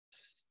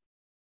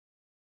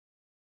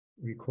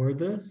record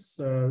this.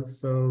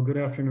 So good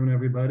afternoon,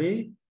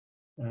 everybody.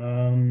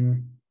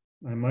 I'm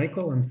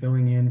Michael. I'm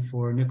filling in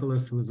for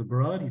Nicholas, who is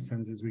abroad. He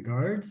sends his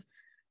regards.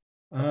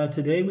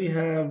 Today we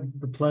have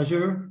the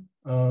pleasure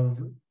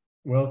of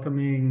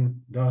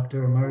welcoming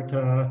Dr.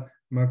 Marta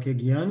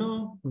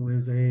Marchegiano, who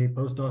is a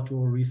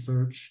postdoctoral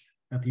research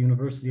at the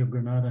University of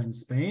Granada in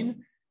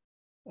Spain.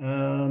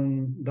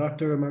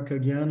 Dr.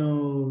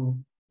 Marchegiano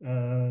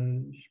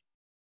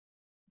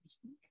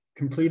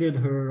completed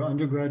her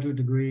undergraduate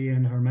degree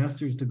and her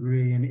master's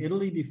degree in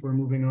Italy before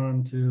moving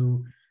on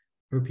to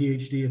her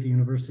PhD at the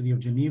University of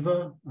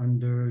Geneva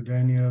under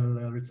Daniel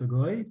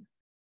Rizzagoi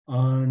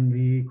on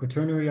the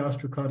quaternary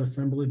ostracod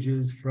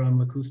assemblages from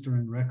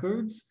lacustrine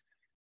records,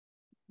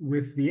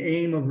 with the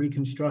aim of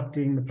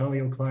reconstructing the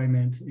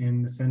paleoclimate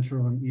in the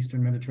central and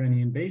eastern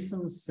Mediterranean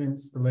basins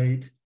since the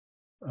late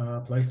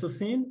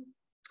Pleistocene.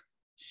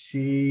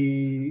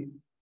 She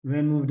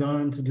then moved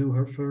on to do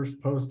her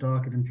first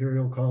postdoc at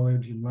Imperial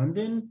College in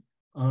London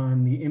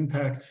on the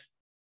impact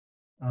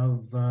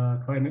of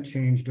climate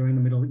change during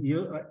the Middle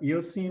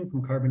Eocene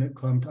from carbonate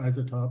clumped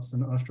isotopes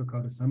and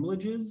ostracod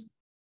assemblages.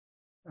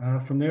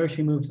 From there,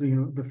 she moved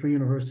to the Free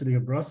University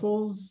of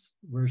Brussels,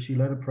 where she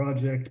led a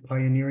project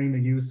pioneering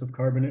the use of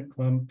carbonate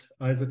clumped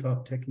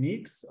isotope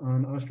techniques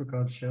on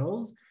ostracod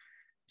shells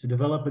to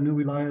develop a new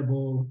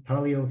reliable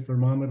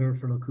paleothermometer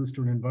for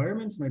lacustrine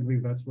environments. And I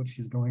believe that's what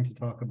she's going to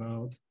talk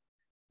about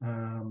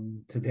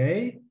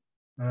today.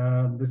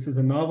 This is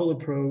a novel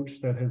approach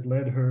that has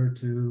led her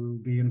to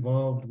be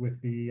involved with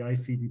the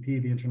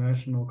ICDP, the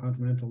International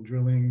Continental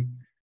Drilling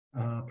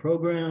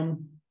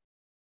Program,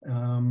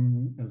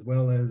 as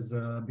well as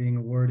being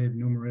awarded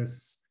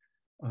numerous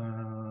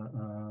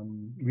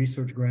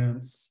research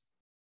grants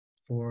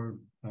for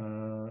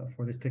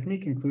this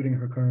technique, including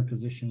her current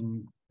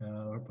position,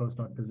 or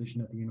postdoc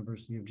position at the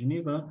University of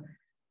Geneva.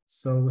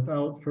 So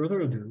without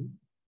further ado,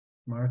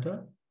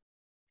 Marta.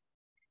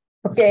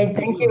 Okay,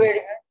 thank you very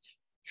much.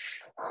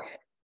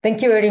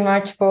 Thank you very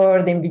much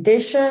for the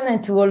invitation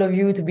and to all of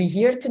you to be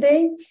here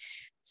today.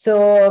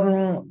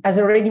 So as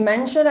already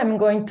mentioned, I'm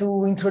going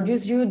to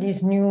introduce you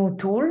this new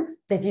tool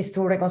that is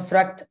to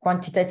reconstruct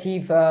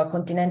quantitative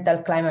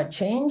continental climate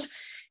change,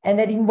 and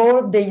that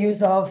involves the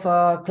use of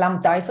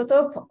clumped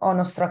isotope on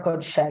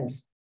ostracod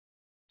shells.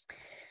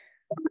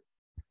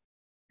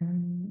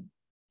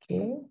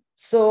 Okay.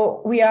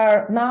 So we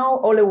are now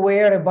all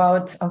aware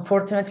about,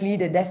 unfortunately,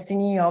 the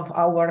destiny of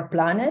our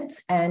planet,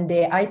 and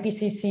the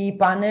IPCC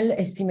panel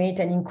estimate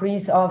an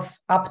increase of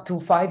up to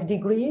 5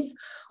 degrees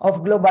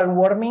of global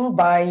warming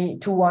by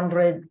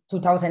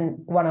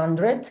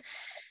 2100.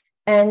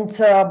 And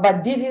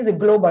but this is a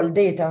global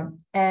data,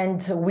 and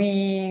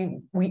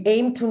we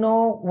aim to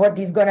know what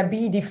is going to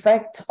be the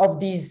effect of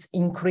this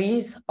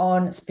increase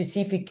on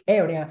specific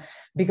area,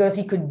 because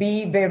it could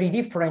be very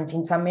different.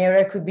 In some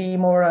area, it could be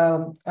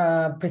more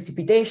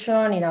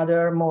precipitation, in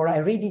other more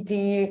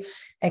aridity,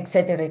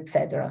 etc.,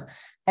 etc.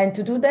 And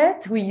to do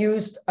that, we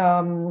used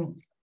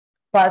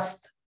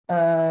past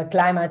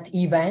climate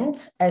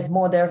events as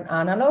modern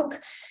analog,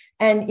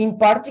 and in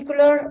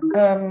particular,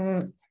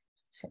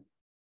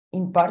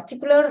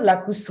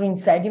 lacustrine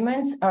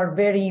sediments are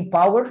very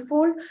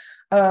powerful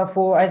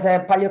as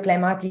a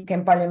paleoclimatic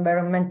and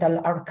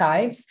paleoenvironmental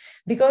archives,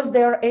 because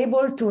they are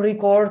able to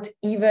record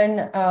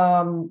even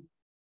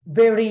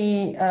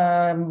very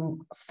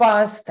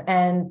fast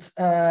and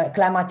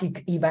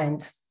climatic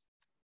events.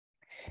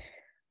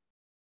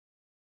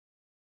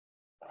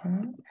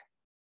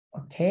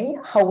 Okay.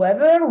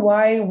 However,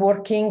 while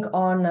working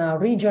on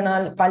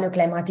regional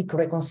paleoclimatic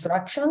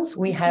reconstructions,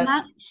 we have...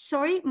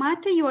 Sorry,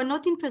 Marta, you are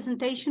not in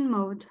presentation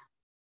mode.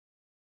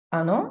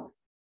 No?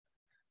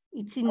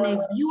 It's in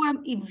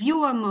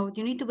viewer mode.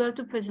 You need to go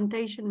to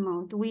presentation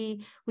mode.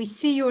 We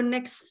see your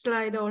next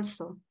slide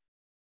also.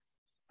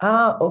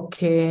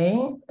 Okay.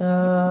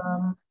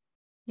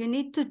 You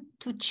need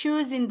to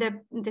choose in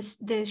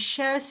the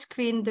share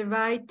screen the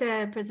right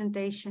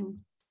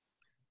presentation.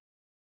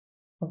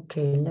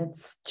 Okay,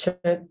 let's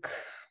check.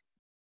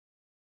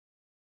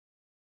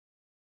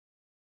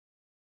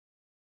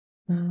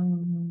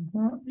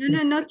 No,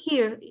 not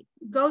here.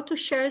 Go to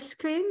share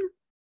screen.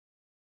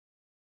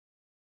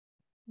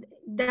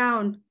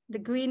 Down, the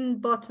green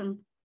button.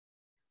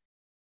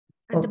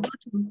 At the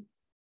bottom.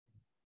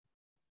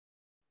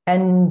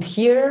 And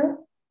here,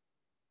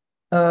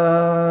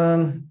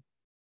 I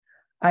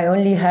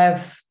only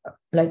have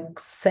like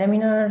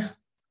seminar.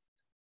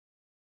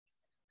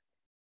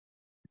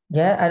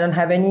 Yeah, I don't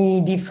have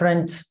any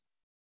different.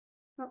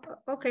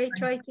 Okay,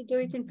 try to do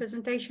it in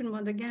presentation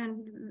mode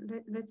again.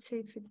 Let's see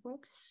if it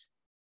works.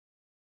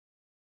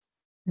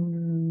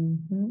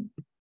 Mm-hmm.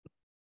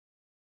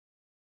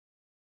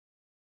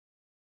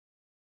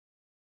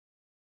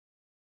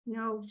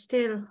 No,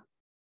 still.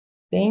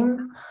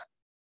 Same.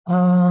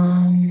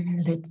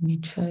 Let me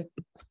check.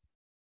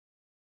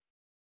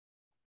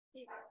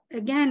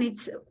 Again,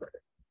 it's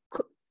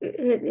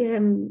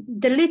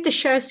delete the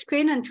share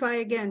screen and try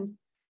again.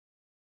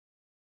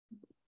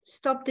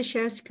 Stop the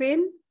share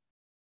screen.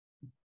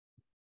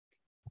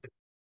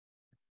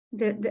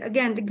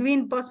 Again, the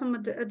green bottom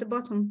at the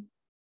bottom.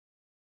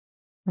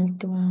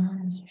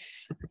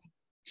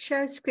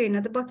 Share screen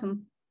at the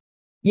bottom.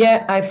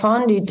 Yeah, I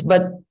found it,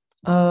 but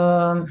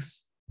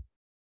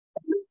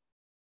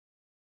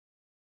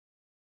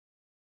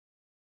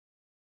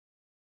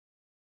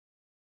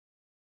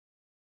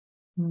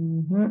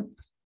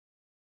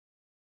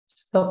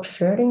stop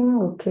sharing.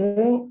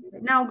 Okay.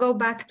 Now go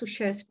back to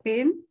share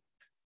screen.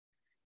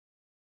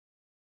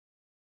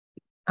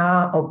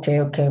 Okay.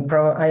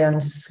 I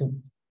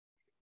understood.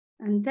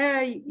 And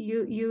there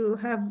you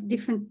have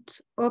different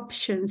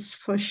options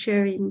for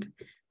sharing.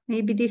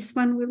 Maybe this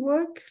one will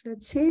work.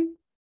 Let's see.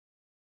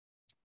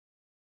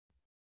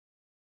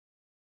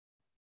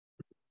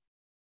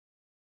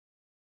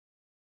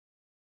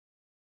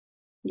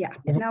 Yeah,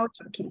 now it's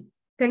working.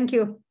 Thank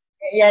you.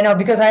 Yeah, no,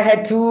 because I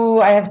have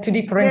two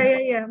different.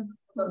 Yeah.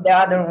 So the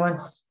other one.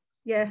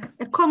 Yeah,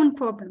 a common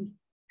problem.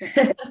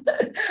 Yeah.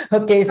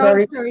 Okay,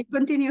 sorry. Oh, sorry,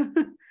 continue.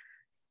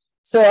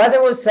 So as I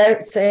was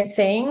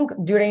saying,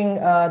 during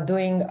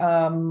doing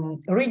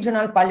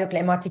regional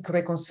paleoclimatic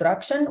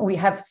reconstruction, we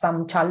have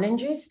some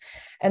challenges.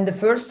 And the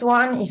first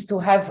one is to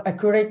have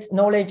accurate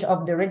knowledge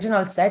of the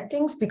regional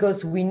settings,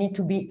 because we need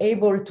to be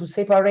able to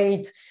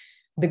separate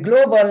the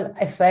global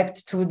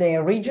effect to the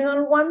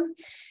regional one.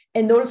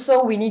 And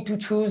also we need to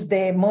choose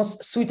the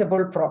most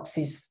suitable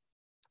proxies.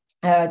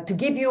 To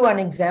give you an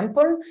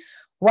example,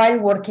 while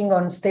working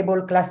on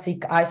stable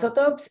classic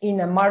isotopes in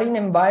a marine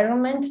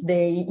environment,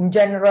 it in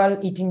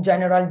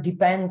general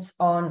depends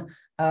on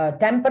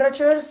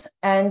temperatures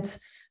and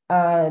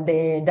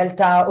the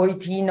delta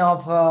O18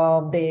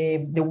 of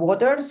the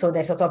water, so the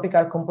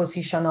isotopical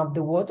composition of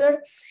the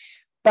water.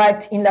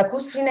 But in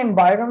lacustrine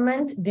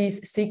environment,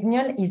 this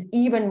signal is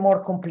even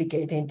more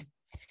complicated.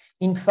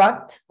 In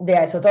fact, the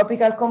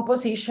isotopical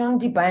composition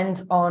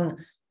depends on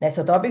the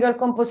isotopical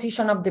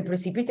composition of the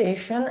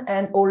precipitation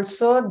and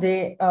also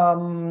the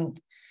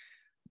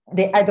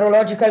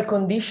hydrological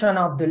condition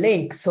of the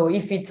lake. So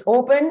if it's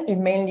open, it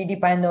mainly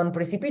depends on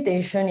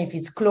precipitation. If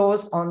it's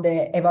closed, on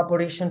the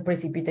evaporation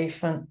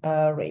precipitation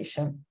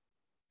ratio.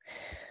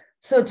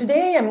 So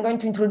today I'm going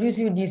to introduce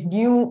you this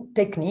new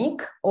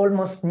technique,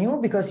 almost new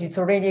because it's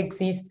already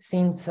exists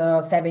since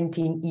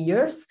 17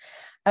 years.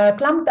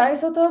 Clumped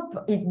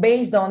isotope is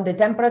based on the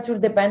temperature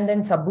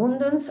dependence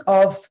abundance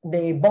of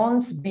the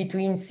bonds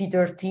between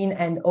C13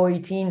 and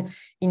O18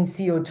 in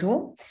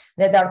CO2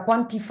 that are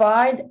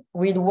quantified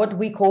with what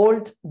we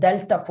called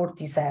delta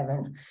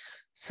 47.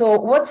 So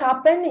what's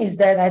happened is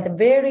that at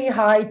very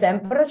high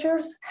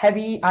temperatures,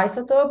 heavy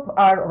isotopes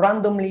are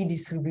randomly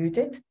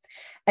distributed.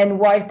 And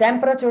while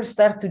temperatures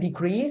start to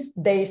decrease,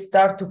 they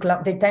tend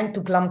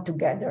to clump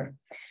together.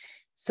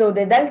 So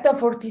the delta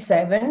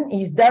 47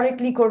 is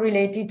directly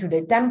correlated to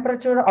the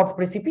temperature of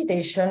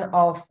precipitation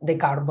of the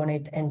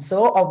carbonate, and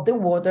so of the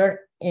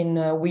water in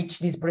which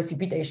this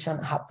precipitation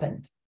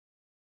happened.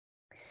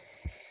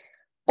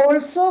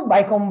 Also,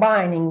 by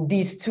combining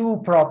these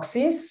two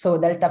proxies, so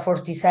delta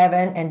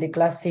 47 and the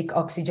classic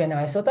oxygen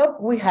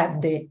isotope, we have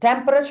the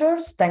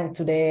temperatures thanks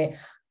to the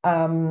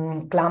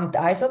clumped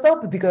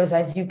isotope, because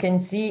as you can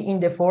see in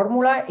the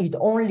formula, it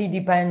only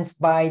depends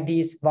by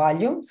this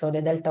value, so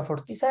the delta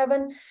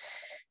 47.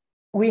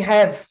 We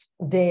have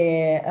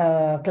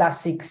the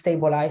classic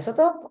stable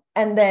isotope,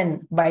 and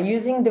then by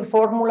using the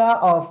formula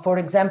of, for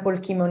example,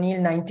 Kimonil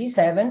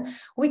 97,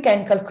 we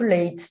can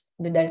calculate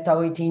the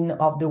delta 18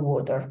 of the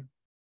water.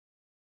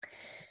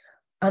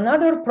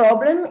 Another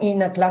problem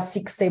in a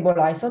classic stable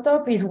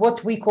isotope is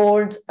what we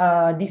called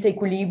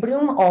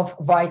disequilibrium of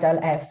vital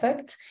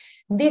effect.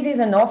 This is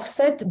an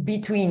offset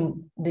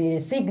between the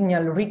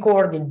signal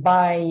recorded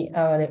by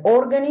the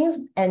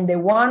organism and the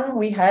one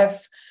we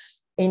have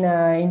in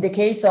the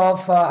case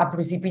of a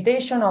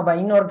precipitation of an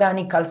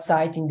inorganic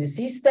calcite in the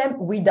system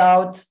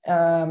without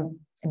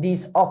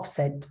this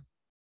offset.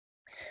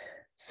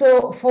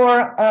 So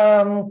for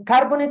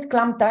carbonate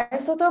clumped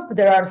isotope,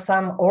 there are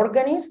some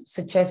organisms,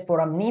 such as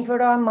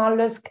foraminifera,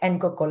 mollusk, and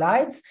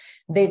coccolites,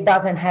 that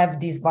doesn't have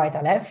this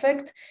vital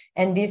effect.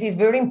 And this is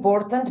very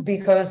important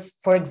because,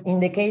 in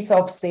the case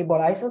of stable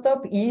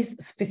isotope, is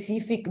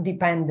specific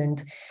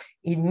dependent.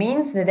 It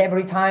means that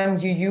every time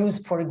you use,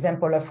 for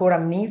example, a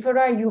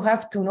foraminifera, you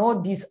have to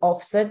know this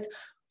offset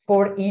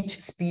for each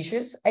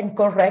species and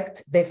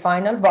correct the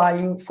final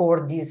value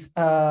for this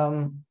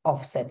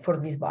offset, for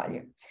this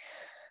value.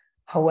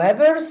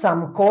 However,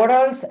 some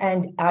corals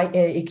and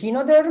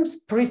echinoderms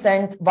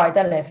present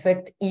vital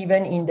effect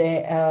even in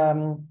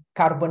the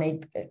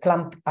carbonate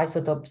clumped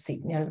isotope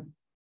signal.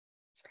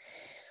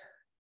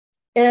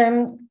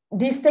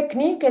 This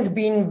technique has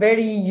been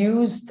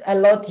a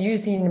lot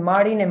used in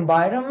marine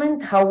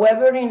environment.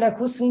 However, in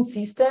lacustrine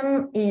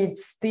system,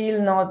 it's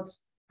still not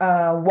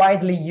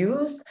widely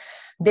used.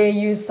 They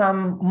use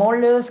some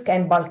mollusk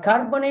and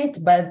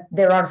bicarbonate, but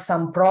there are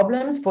some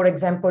problems. For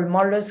example,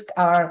 mollusks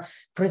are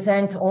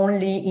present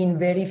only in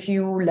very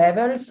few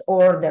levels,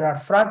 or there are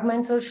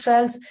fragments of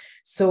shells.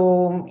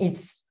 So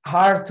it's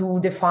hard to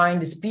define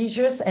the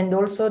species. And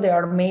also they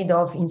are made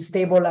of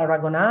unstable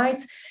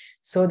aragonite.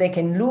 so they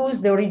can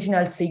lose the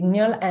original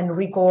signal and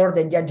record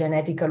the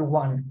diagenetical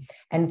one.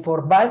 And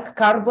for bulk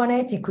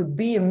carbonate, it could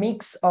be a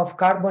mix of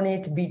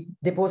carbonate be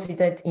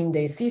deposited in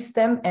the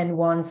system and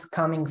ones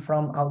coming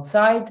from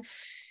outside.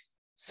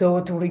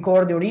 So to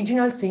record the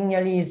original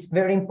signal is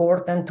very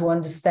important to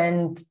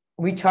understand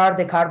which are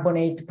the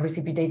carbonate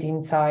precipitated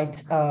inside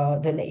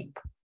the lake.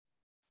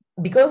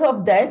 Because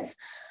of that,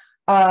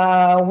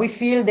 we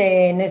feel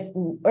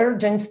the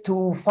urgency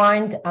to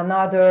find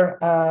another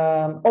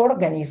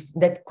organism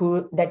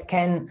that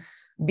can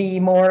be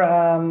more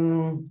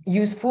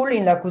useful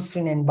in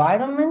lacustrine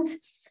environment.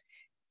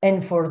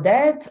 And for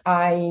that,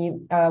 I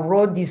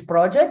wrote this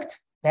project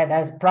that,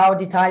 as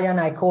proud Italian,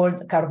 I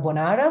called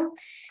Carbonara,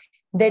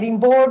 that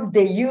involved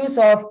the use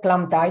of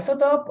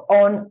clumped-isotope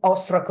on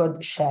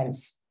ostracod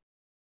shells.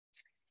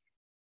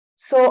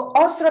 So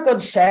ostracod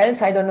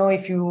shells, I don't know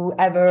if you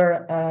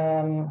ever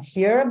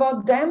hear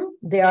about them.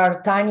 They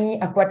are tiny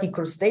aquatic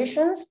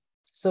crustaceans.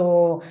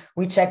 So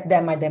we check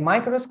them at the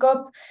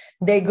microscope.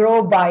 They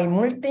grow by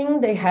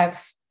molting. They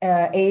have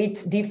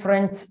 8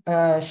 different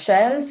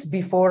shells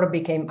before they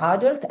became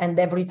adult, and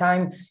every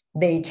time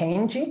they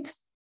change it.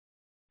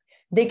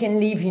 They can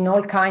live in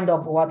all kinds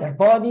of water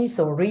bodies,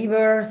 so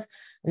rivers,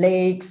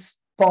 lakes,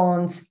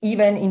 ponds,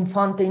 even in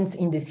fountains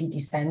in the city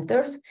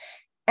centers.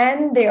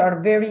 And they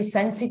are very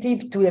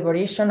sensitive to the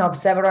variation of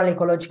several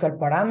ecological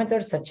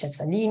parameters such as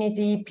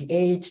salinity,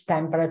 pH,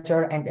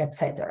 temperature, and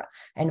etc.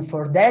 And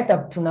for that,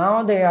 up to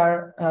now, they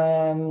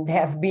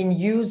have been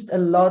used a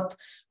lot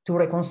to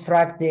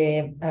reconstruct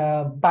the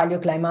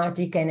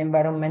paleoclimatic and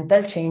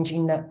environmental change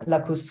in the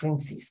lacustrine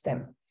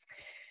system.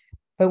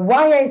 But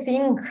why I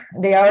think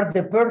they are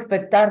the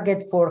perfect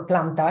target for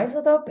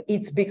clumped-isotope?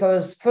 It's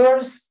because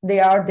first, they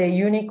are the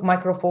unique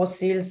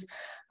microfossils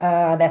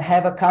that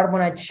have a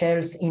carbonate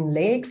shells in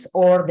lakes,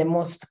 or the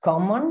most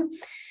common.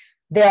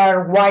 They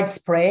are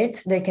widespread.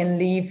 They can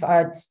live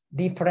at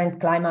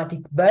different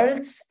climatic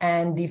belts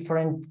and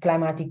different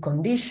climatic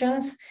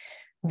conditions.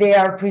 They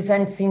are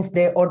present since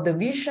the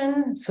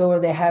Ordovician, so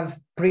they have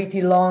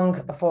pretty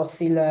long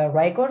fossil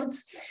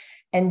records.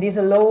 And this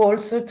allows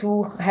also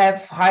to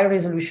have high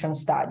resolution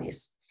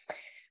studies.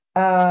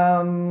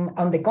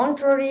 On the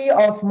contrary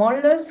of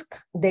mollusk,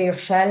 their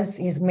shells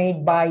is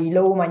made by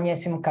low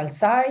magnesium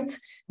calcite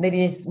that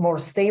is more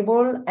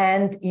stable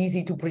and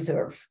easy to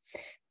preserve.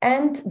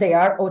 And they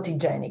are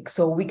autogenic,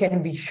 so we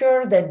can be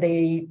sure that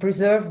they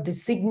preserve the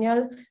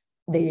signal,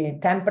 the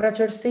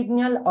temperature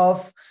signal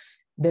of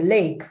the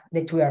lake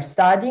that we are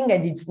studying,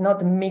 and it's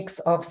not a mix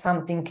of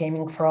something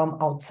coming from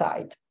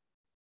outside.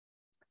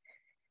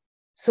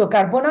 So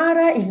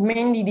Carbonara is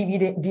mainly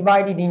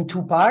divided in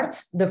 2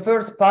 parts. The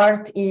first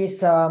part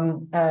is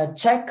a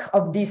check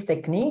of this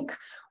technique.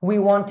 We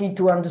wanted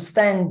to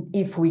understand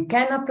if we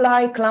can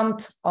apply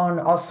clumped on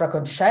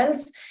ostracod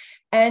shells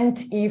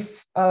and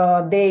if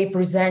they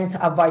present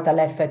a vital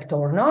effect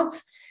or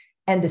not.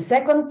 And the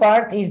second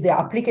part is the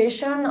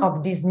application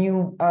of these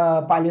new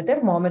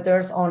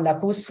paleothermometers on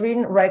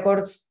lacustrine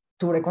records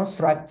to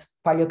reconstruct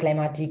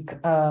paleoclimatic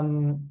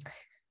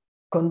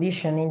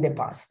condition in the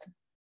past.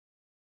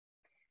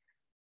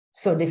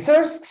 So the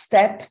first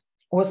step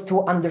was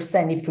to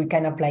understand if we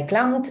can apply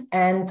clumped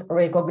and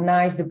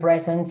recognize the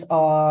presence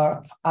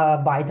of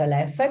a vital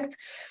effect.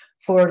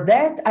 For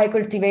that, I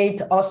cultivate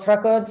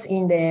ostracods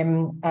in the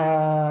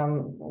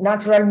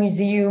Natural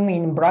Museum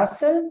in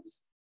Brussels.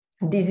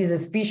 This is a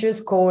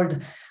species called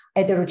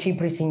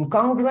Heterocypris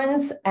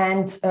incongruens,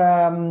 and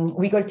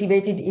we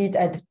cultivated it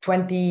at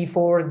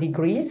 24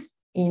 degrees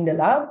in the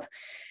lab.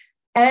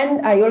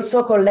 And I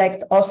also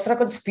collect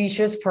ostracod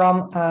species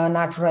from a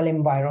natural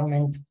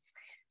environment.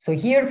 So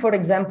here, for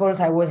example,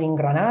 I was in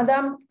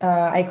Granada.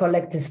 I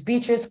collect a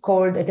species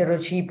called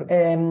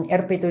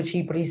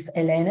Herpetocypris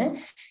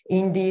helene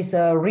in these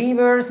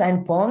rivers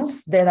and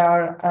ponds that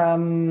are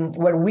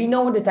where we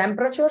know the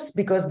temperatures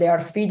because they are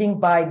feeding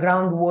by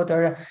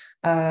groundwater,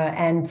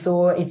 and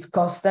so it's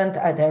constant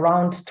at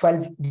around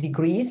 12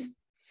 degrees.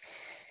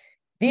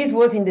 This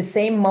was in the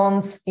same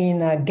month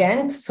in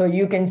Ghent, so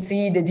you can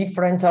see the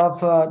difference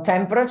of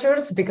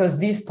temperatures because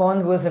this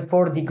pond was at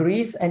 4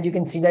 degrees, and you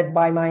can see that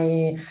by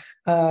my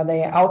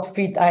the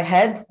outfit I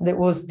had that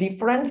was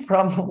different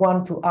from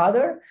one to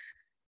other.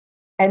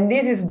 And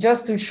this is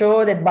just to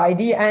show that by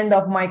the end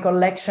of my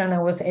collection, I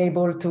was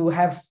able to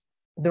have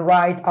the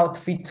right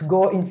outfit to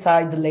go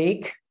inside the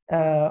lake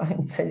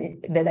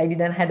that I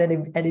didn't have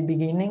at the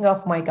beginning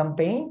of my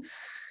campaign.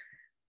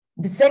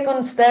 The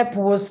second step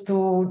was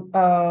to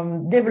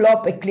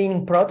develop a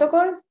cleaning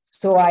protocol.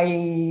 So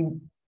I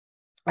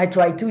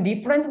tried 2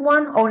 different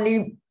ones,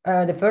 only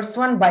the first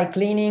one by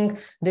cleaning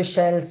the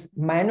shells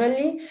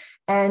manually,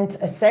 and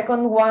a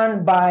second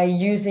one by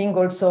using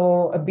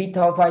also a bit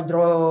of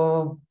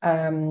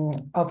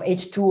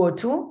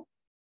H2O2.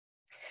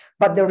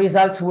 But the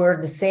results were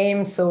the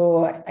same.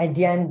 So at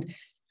the end,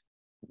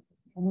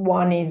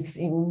 one is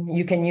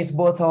you can use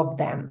both of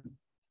them.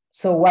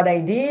 So what I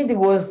did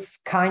was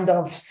kind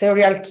of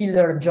serial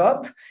killer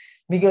job,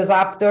 because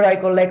after I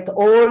collect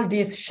all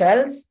these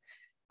shells,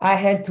 I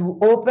had to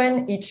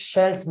open each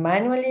shells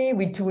manually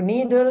with 2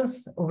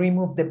 needles,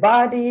 remove the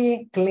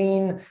body,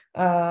 clean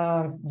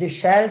the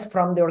shells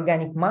from the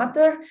organic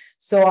matter.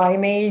 So I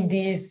made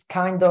this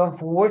kind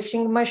of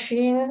washing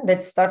machine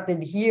that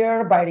started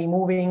here by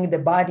removing the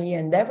body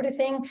and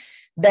everything.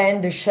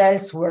 Then the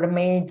shells were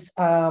made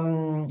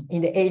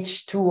in the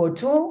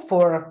H2O2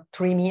 for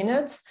 3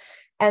 minutes.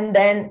 And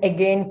then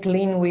again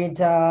clean with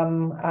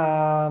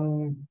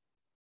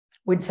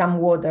some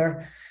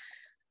water.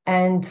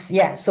 And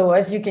yeah, so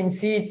as you can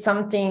see, it's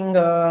something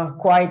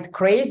quite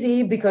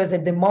crazy, because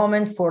at the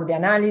moment for the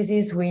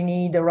analysis, we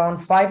need around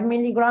 5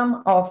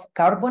 milligrams of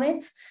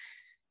carbonate.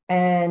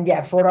 And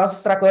yeah, for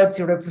ostracods,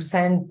 you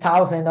represent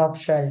thousands of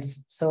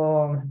shells.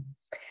 So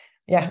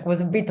yeah, it was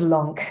a bit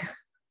long.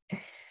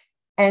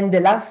 And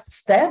the last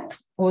step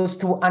was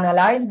to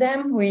analyze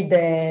them with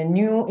the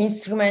new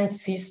instrument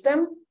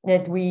system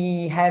that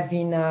we have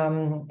in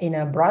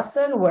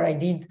Brussels, where I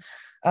did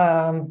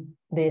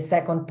the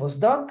second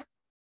postdoc.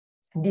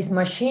 This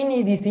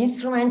machine, this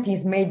instrument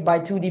is made by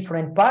 2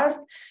 different parts.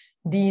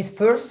 This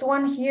first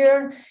one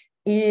here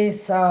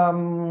is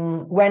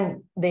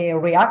when the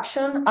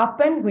reaction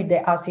happened with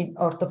the acid,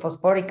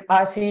 orthophosphoric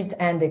acid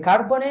and the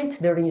carbonate,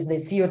 there is the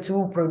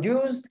CO2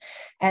 produced,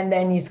 and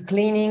then is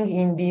cleaning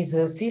in this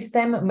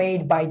system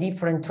made by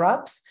different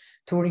traps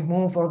to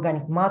remove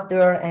organic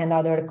matter and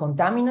other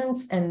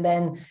contaminants. And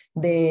then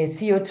the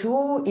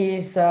CO2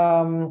 is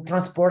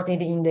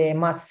transported in the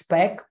mass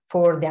spec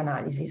for the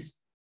analysis.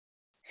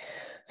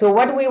 So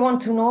what we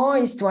want to know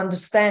is to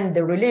understand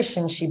the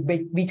relationship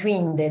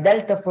between the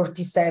delta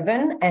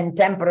 47 and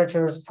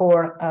temperatures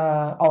for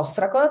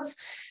ostracods,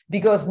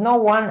 because no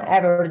one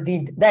ever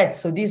did that.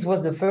 So this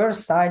was the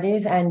first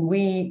studies, and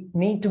we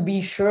need to be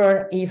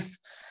sure if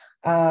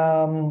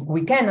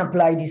we can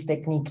apply this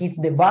technique, if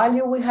the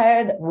value we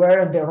had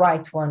were the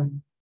right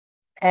one.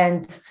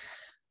 And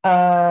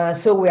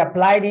so we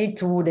applied it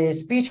to the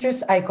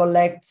species I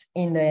collect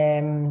in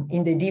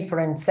the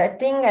different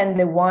setting and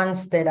the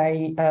ones that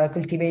I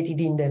cultivated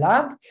in the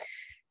lab.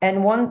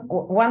 And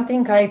one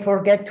thing I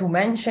forget to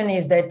mention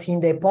is that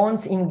in the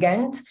ponds in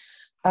Ghent,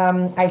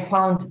 I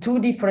found 2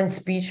 different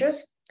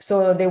species.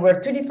 So there were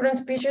 2 different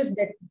species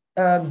that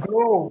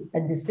grow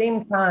at the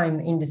same time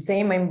in the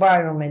same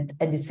environment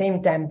at the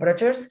same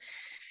temperatures.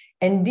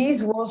 And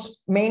this was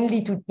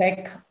mainly to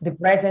check the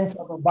presence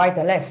of a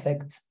vital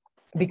effect,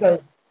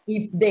 because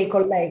if they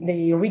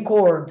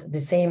record the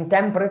same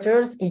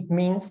temperatures, it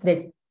means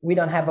that we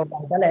don't have a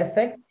vital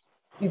effect.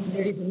 If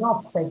there is an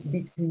offset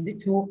between the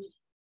 2,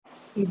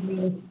 it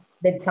means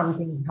that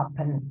something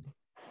happened.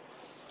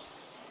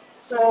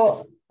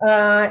 So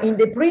in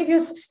the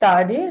previous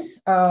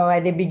studies,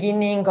 at the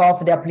beginning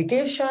of the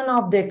application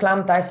of the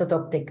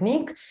clumped-isotope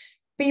technique,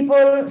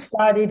 people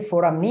studied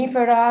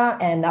foraminifera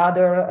and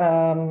other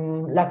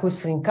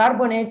lacustrine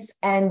carbonates,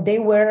 and they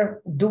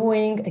were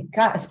doing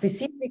a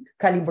specific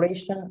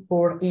calibration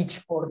for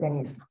each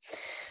organism.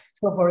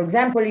 So for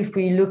example, if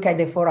we look at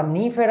the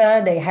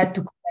foraminifera, they had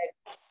to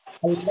collect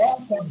a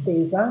lot of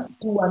data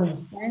to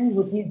understand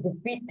what is the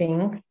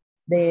fitting,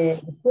 the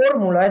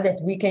formula that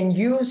we can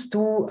use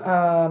to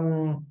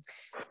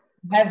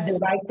have the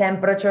right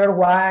temperature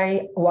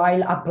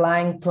while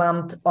applying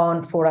clumped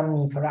on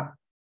foraminifera.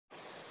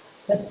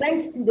 But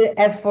thanks to the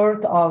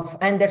effort of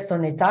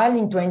Anderson et al.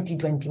 In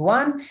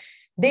 2021,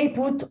 they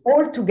put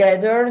all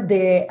together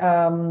the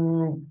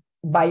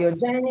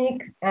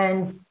biogenic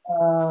and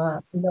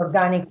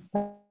inorganic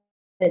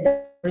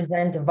that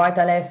present a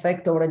vital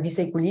effect or a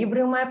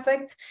disequilibrium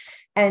effect,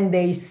 and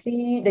they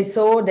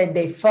saw that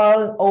they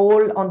fall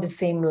all on the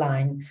same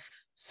line.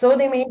 So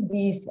they made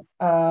this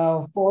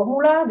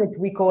formula that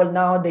we call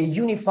now the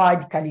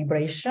unified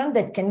calibration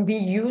that can be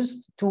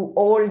used to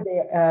all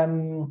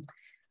the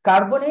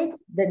carbonate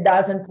that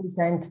doesn't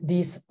present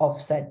this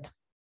offset.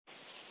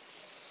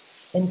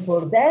 And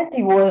for that,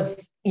 it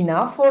was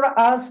enough for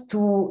us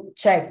to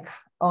check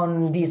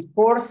on these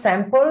 4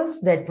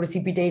 samples that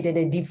precipitated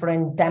at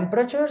different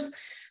temperatures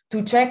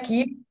to check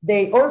if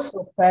they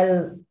also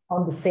fell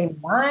on the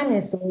same line,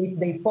 and so if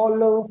they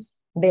follow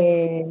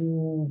the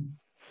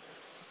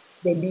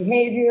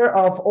behavior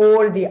of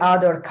all the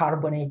other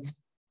carbonates.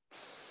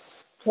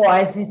 So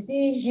as you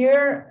see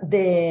here,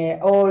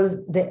 all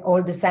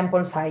the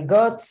samples I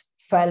got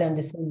fell on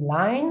the same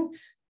line.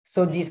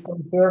 So this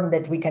confirmed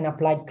that we can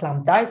apply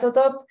clumped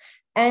isotope.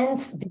 And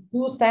the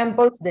 2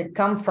 samples that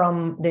come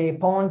from the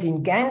pond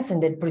in Ghent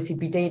and that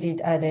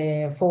precipitated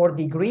at 4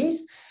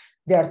 degrees,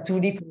 there are 2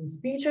 different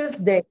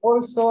species. They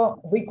also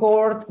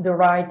record the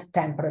right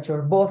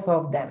temperature, both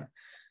of them.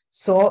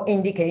 So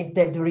indicate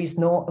that there is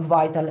no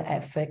vital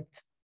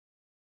effect.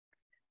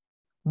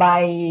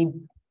 By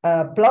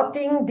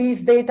plotting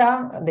this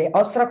data, the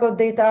ostracod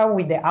data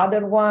with the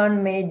other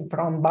one made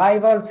from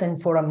bivalves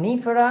and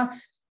foraminifera,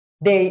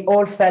 they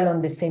all fell on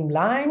the same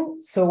line.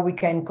 So we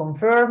can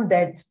confirm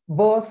that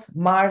both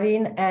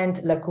marine and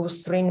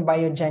lacustrine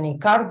biogenic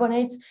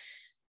carbonates,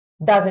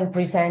 doesn't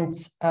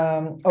present,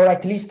 or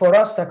at least for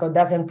ostracod,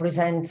 doesn't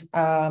present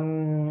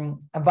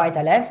a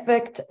vital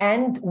effect,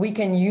 and we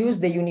can use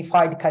the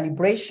unified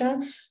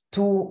calibration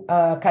to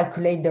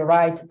calculate the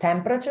right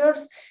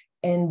temperatures,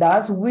 and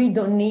thus we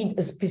don't need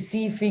a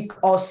specific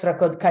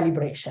ostracod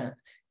calibration.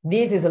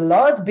 This is a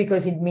lot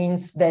because it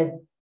means that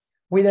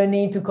we don't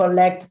need to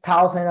collect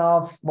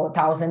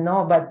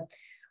but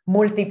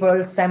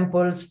multiple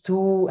samples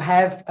to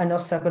have an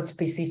ostracod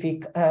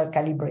specific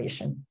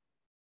calibration.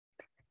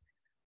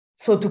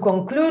 So to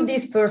conclude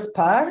this first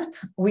part,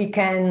 we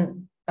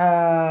can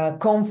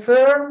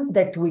confirm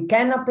that we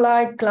can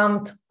apply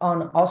clumped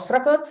on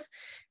ostracods,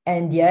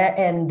 and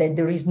that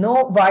there is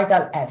no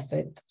vital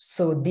effect.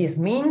 So this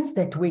means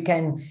that we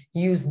can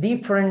use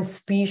different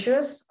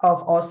species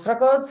of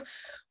ostracods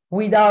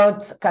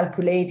without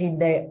calculating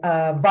the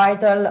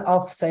vital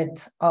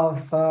offset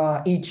of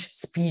each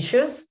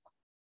species,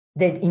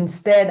 that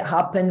instead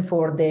happen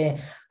for the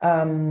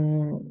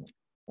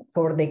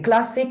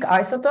classic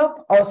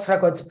isotope.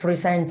 Ostracods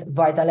present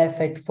vital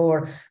effect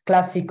for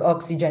classic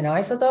oxygen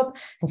isotope.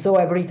 And so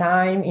every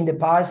time in the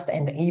past,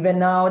 and even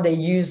now, they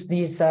use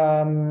this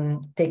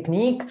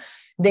technique,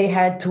 they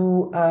had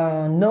to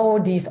know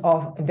this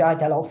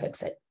vital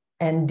offset.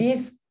 And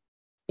this,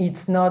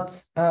 it's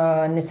not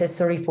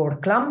necessary for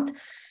clumped.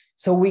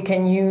 So we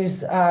can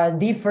use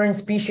different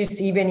species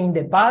even in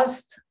the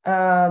past,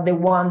 the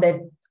one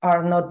that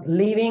are not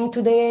living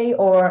today,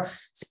 or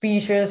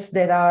species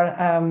that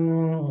are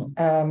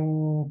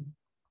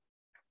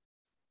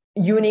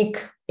unique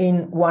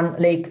in one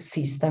lake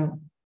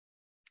system.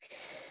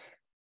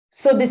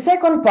 So the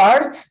second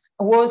part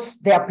was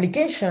the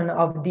application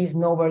of these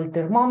novel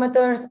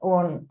thermometers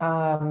on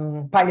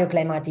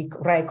paleoclimatic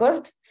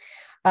record.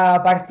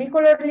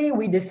 Particularly,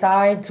 we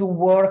decide to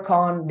work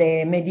on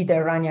the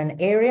Mediterranean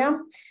area.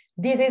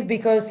 This is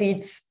because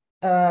it's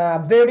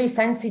very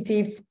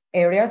sensitive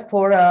areas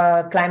for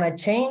climate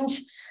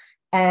change,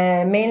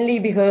 mainly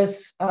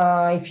because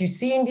if you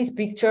see in this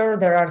picture,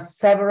 there are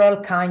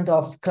several kinds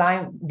of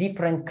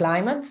different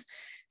climates.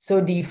 So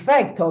the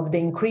effect of the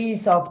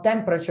increase of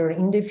temperature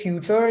in the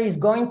future is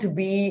going to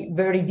be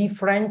very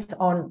different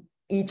on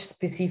each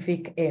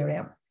specific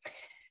area.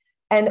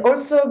 And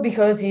also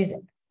because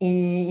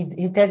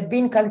it has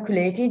been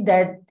calculated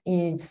that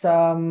its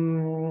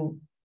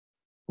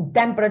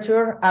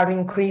temperature are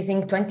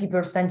increasing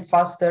 20%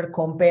 faster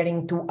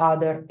comparing to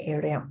other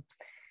area.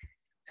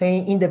 So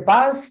in the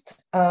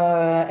past,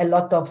 a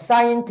lot of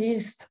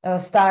scientists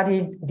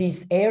studied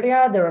this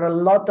area. There are a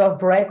lot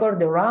of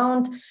records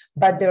around,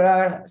 but there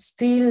are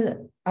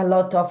still a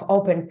lot of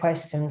open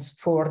questions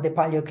for the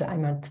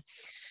paleoclimate.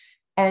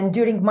 And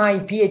during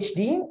my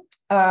PhD,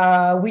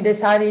 we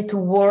decided to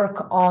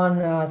work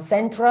on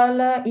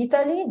central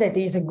Italy. That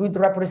is a good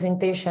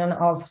representation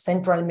of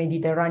central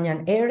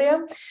Mediterranean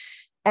area.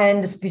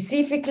 And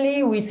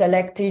specifically, we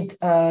selected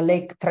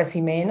Lake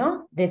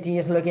Trasimeno, that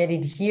is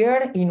located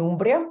here in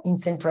Umbria, in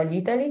central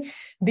Italy,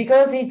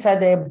 because it's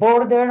at the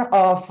border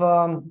of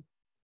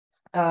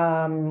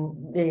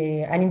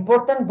an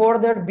important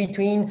border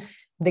between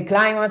the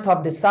climate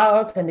of the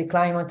south and the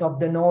climate of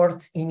the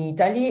north in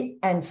Italy,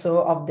 and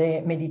so of the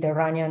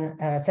Mediterranean,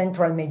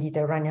 central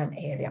Mediterranean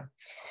area.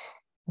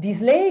 This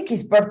lake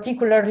is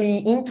particularly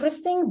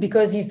interesting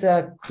because it's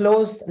a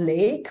closed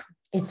lake.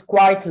 It's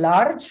quite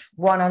large,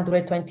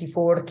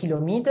 124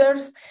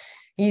 kilometers.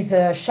 It's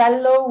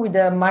shallow with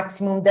a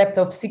maximum depth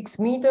of 6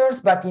 meters,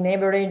 but in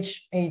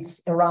average,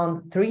 it's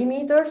around 3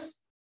 meters.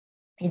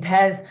 It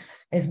has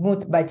a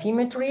smooth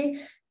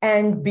bathymetry.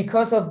 And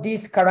because of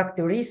this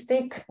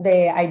characteristic,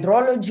 the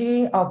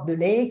hydrology of the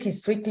lake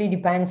strictly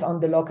depends on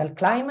the local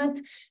climate,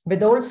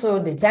 but also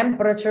the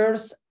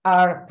temperatures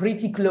are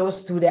pretty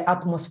close to the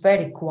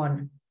atmospheric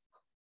one.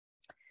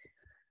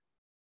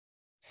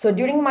 So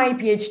during my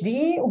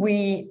PhD,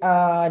 we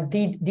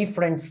did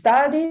different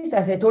studies.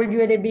 As I told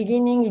you at the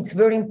beginning, it's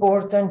very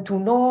important to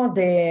know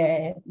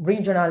the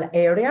regional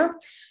area.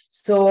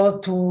 So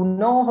to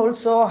know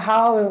also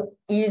how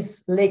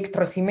is Lake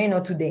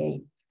Trasimeno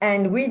today.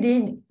 And we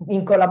did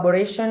in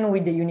collaboration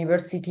with the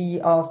University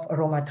of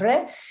Roma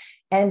Tre.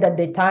 And at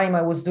the time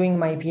I was doing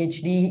my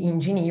PhD in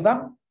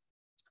Geneva,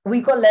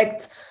 we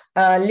collect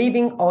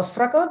living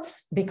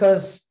ostracods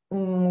because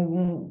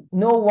no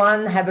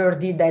one ever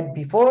did that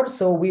before.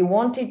 So we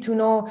wanted to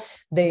know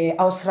the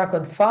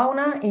ostracod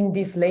fauna in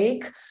this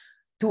lake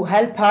to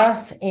help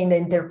us in the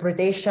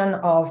interpretation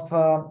of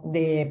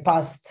the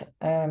past,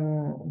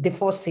 the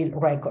fossil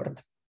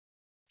record.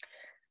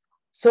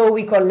 So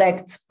we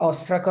collect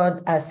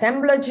ostracod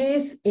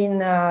assemblages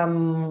in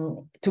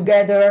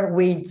together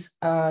with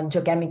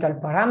geochemical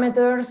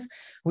parameters.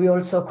 We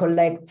also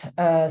collect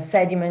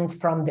sediments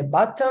from the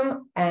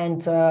bottom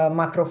and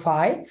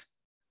macrophytes.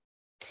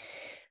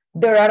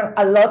 There are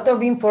a lot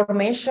of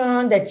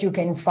information that you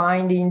can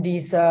find in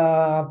this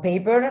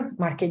paper,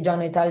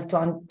 Marchegiano et al.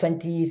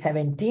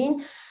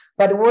 2017.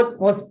 But what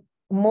was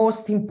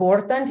most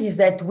important is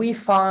that we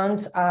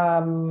found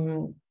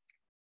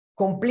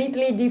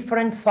completely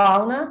different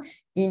fauna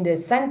in the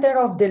center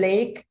of the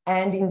lake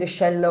and in the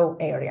shallow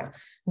area.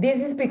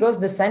 This is because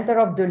the center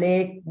of the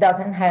lake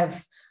doesn't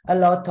have a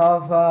lot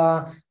of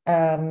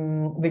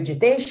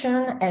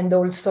vegetation, and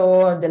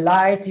also the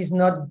light is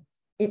not,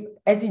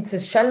 as it's a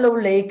shallow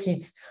lake,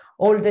 it's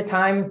all the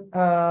time,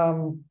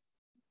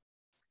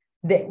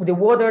 the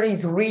water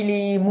is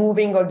really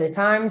moving all the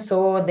time,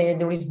 so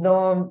there is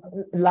no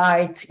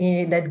light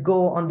that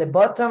go on the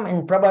bottom,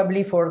 and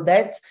probably for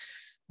that,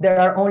 there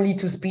are only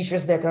 2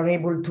 species that are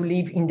able to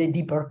live in the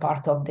deeper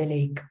part of the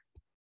lake.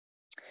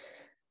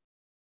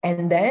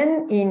 And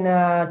then in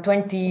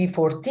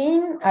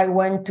 2014, I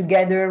went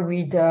together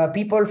with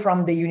people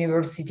from the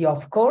University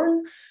of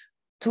Cologne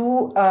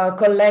to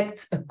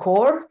collect a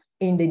core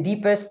in the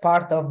deepest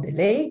part of the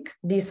lake.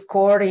 This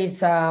core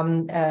is a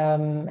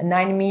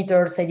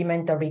 9-meter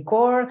sedimentary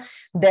core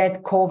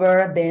that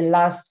cover the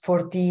last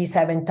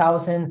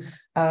 47,000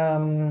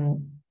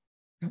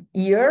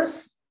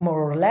 years,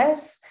 more or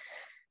less.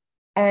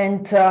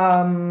 And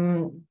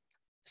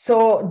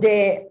so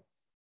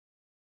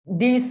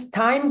this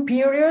time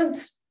period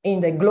in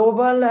the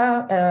global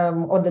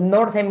or the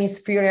North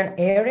Hemispherian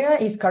area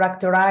is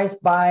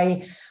characterized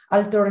by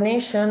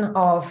alternation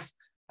of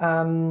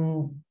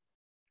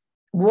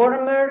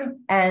warmer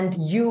and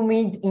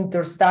humid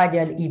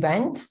interstadial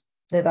event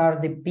that are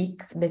the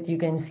peak that you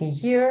can see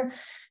here,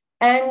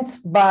 and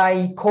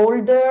by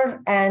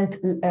colder and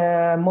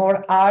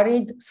more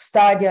arid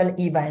stadial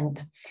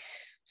event.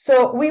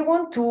 So we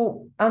want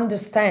to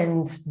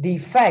understand the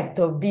effect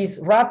of this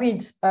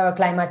rapid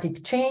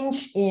climatic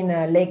change in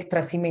Lake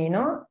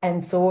Trasimeno,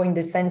 and so in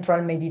the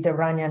central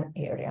Mediterranean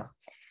area.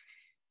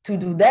 To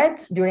do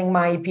that, during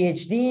my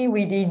PhD,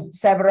 we did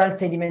several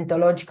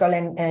sedimentological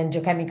and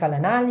geochemical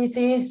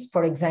analyses.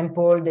 For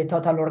example, the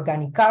total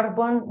organic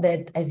carbon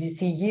that, as you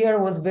see here,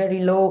 was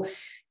very low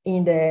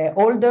in the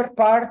older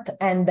part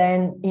and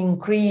then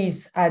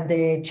increase at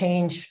the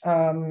change,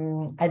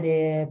 at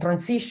the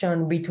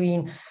transition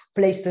between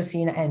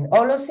Pleistocene and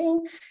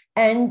Holocene.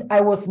 And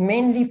I was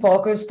mainly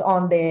focused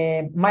on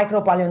the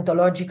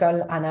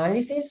micropaleontological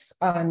analysis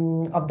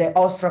of the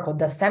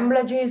ostracod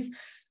assemblages.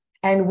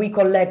 And we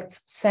collect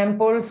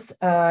samples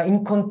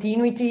in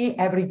continuity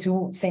every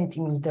 2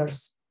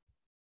 centimeters.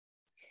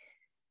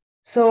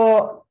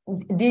 So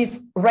this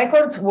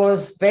record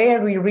was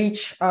very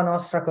rich on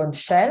ostracod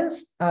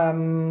shells,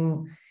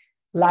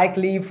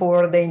 likely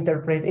for the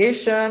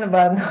interpretation,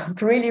 but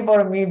not really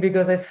for me,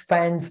 because I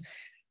spent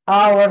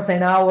hours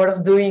and hours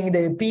doing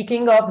the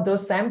picking of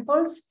those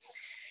samples.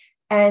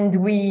 And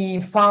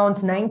we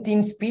found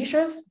 19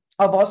 species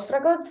of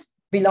ostracods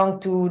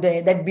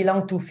that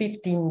belong to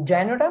 15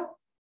 genera.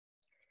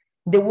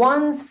 The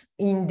ones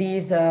in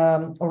this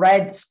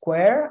red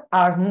square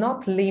are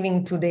not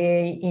living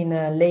today in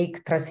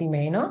Lake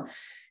Trasimeno,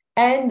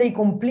 and they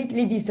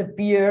completely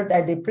disappeared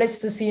at the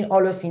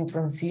Pleistocene-Holocene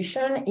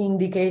transition,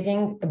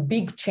 indicating a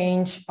big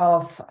change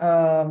of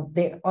a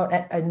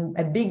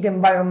big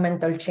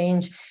environmental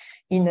change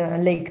in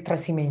Lake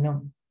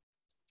Trasimeno.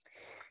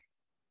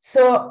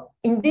 So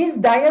in this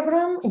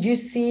diagram, you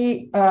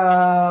see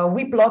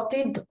we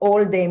plotted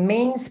all the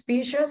main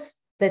species,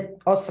 the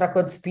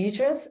ostracod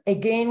species,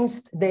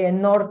 against the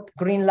North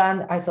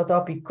Greenland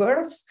isotopic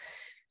curves.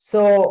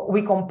 So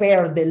we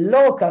compare the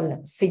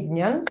local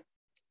signal,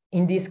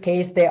 in this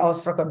case, the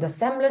ostracod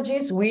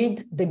assemblages,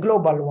 with the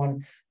global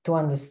one to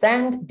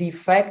understand the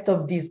effect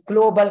of this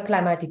global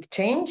climatic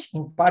change,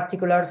 in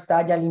particular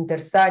stadial,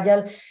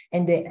 interstadial,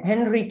 and the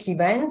Henrich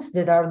events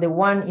that are the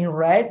one in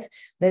red,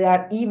 that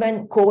are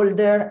even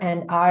colder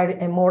and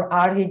more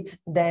arid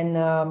than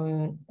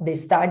the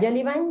stadial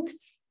event.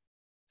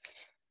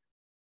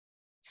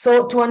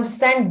 So to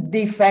understand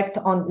the effect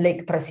on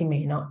Lake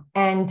Trasimeno.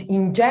 And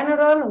in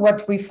general,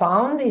 what we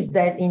found is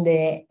that in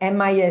the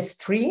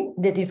MIS3,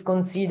 that is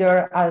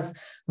considered as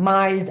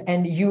mild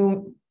and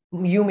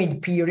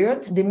humid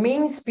period, the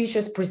main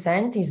species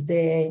present is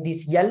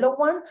this yellow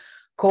one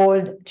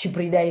called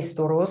Cypridae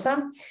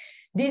storosa.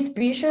 These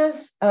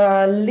species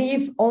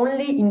live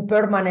only in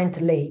permanent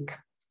lake.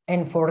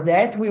 And for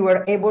that, we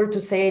were able to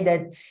say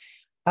that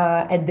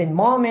at the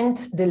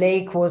moment, the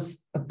lake was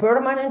a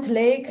permanent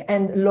lake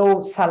and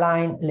low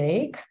saline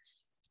lake,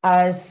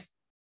 as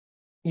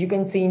you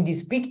can see in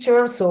this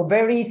picture. So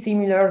very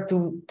similar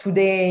to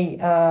today's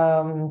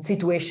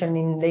situation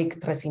in Lake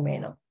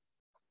Trasimeno.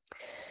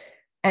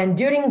 And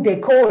during the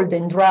cold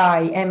and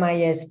dry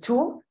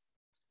MIS2,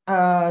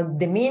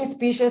 the main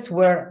species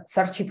were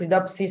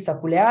Sarcipridopsis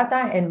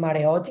aculeata and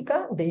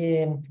Mareotica,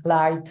 the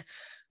light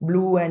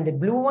blue and the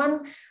blue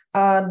one.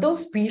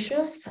 Those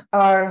species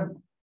are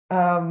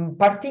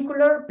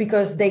particular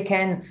because they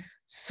can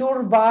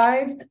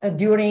survive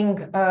during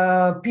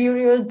a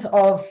period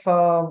of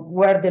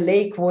where the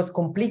lake was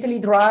completely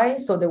dry,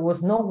 so there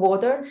was no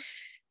water.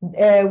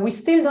 We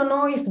still don't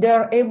know if they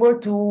are able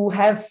to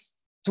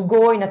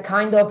go in a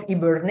kind of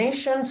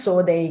hibernation,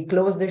 so they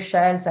close their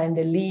shells and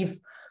they leave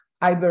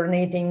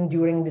hibernating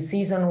during the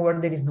season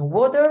where there is no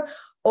water,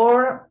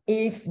 or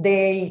if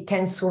they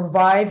can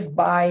survive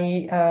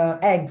by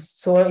eggs.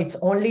 So it's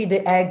only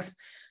the eggs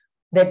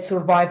that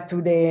survive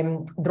to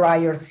the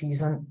drier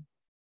season.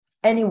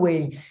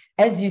 Anyway,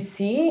 as you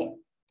see,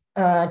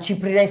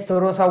 Chyprida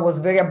storosa was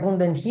very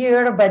abundant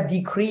here, but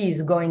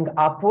decreased going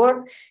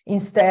upward.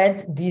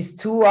 Instead, these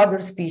two other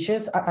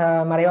species,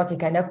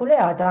 Mareotica and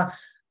Aculeata,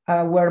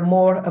 were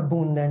more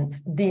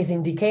abundant. These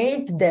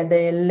indicate that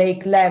the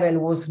lake level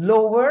was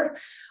lower,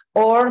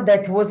 or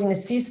that was in a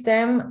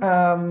system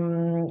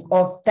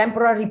of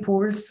temporary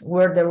pools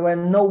where there were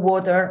no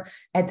water,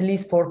 at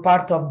least for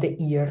part of the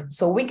year.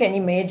 So we can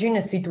imagine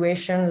a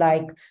situation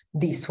like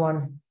this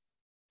one.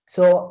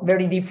 So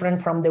very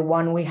different from the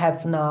one we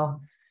have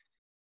now.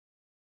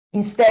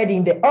 Instead,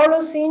 in the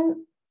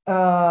Holocene,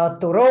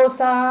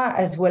 Torosa,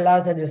 as well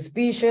as other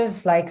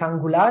species like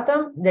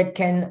Angulata that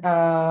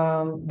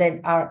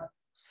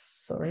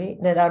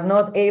are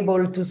not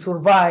able to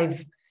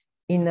survive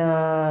in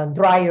a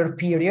drier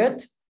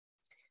period,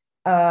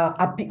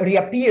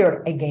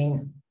 reappear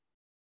again,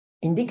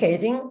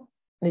 indicating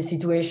the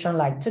situation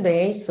like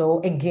today.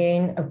 So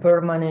again, a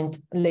permanent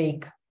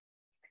lake.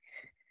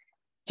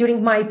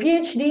 During my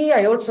PhD,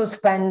 I also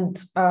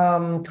spent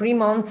 3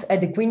 months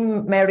at the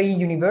Queen Mary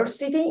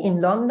University in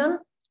London,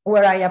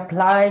 where I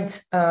applied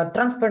a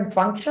transfer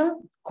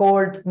function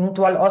called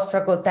mutual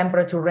ostracod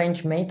temperature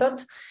range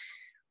method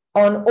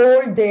on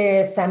all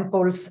the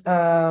samples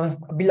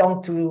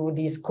belong to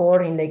this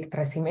core in Lake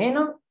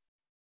Trasimeno.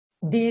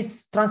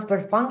 This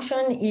transfer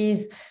function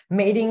is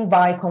made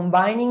by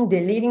combining the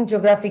living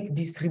geographic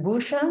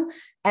distribution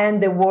and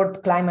the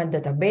world climate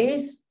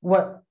database.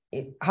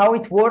 How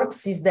it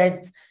works is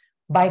that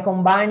by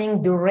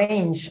combining the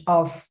range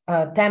of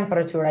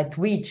temperature at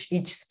which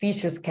each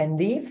species can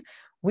live,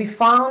 we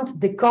found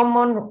the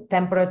common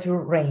temperature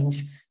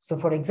range. So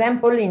for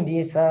example, in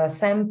this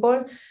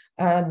sample,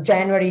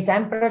 January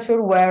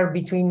temperature were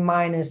between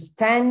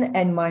 -10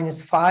 and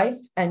 -5,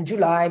 and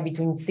July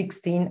between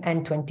 16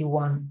 and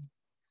 21.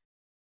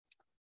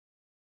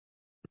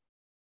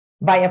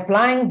 By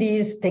applying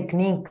this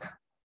technique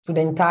to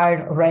the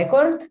entire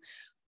record,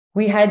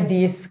 we had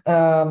these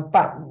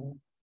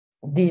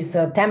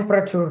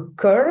temperature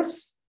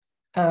curves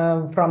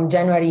from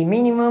January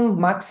minimum,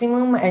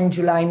 maximum, and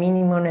July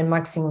minimum and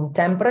maximum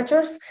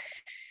temperatures.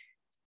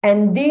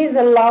 And these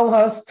allow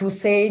us to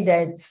say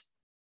that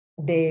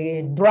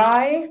the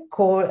dry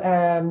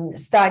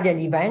stadial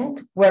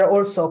event were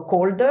also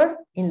colder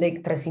in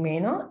Lake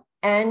Trasimeno,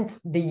 and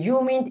the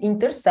humid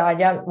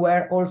interstadial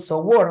were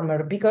also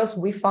warmer, because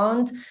we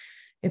found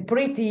a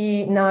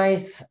pretty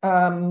nice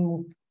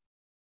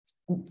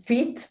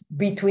fit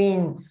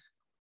between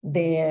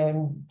the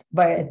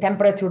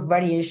temperature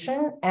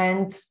variation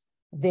and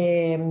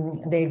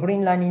the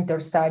Greenland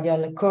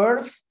interstadial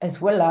curve, as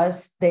well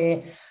as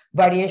the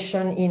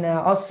variation in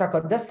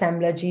ostracod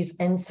assemblages,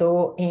 and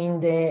so in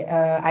the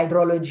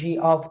hydrology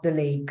of the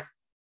lake.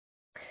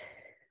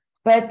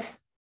 But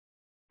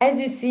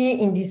as you see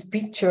in this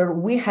picture,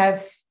 we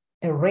have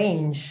a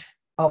range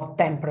of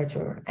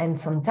temperature, and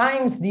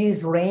sometimes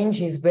this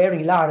range is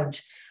very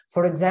large.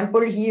 For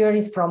example, here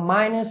is from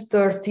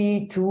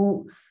 -30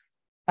 to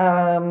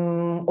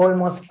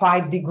almost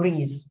 5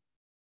 degrees.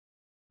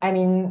 I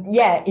mean,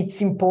 yeah,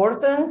 it's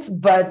important,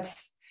 but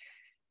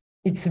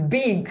it's a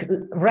big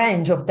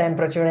range of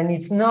temperature and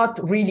it's not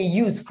really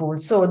useful.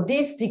 So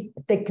this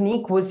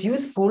technique was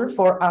useful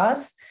for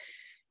us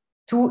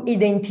to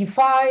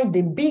identify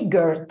the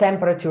bigger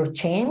temperature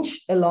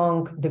change along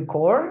the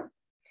core,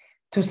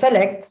 to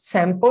select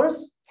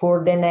samples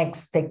for the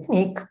next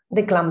technique,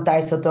 the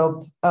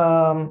clumped-isotope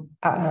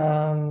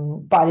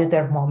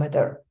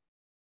paleothermometer.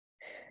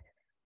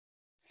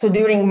 So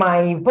during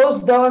my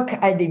postdoc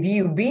at the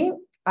VUB,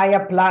 I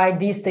applied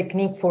this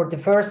technique for the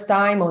first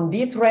time on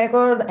this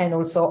record and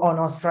also on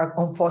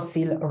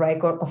fossil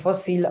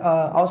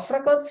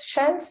ostracod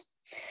shells.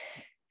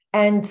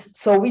 And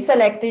so we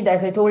selected,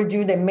 as I told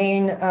you, the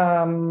main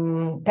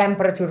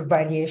temperature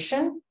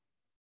variation.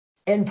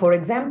 And for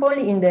example,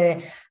 in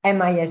the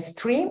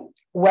MIS3,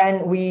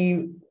 when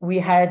we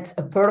had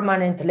a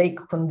permanent lake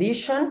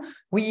condition,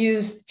 we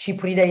used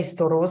Chyprida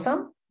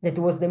storosa, that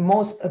was the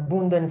most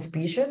abundant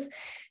species.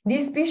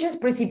 This species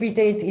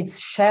precipitates its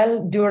shell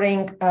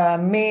during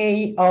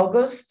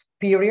May-August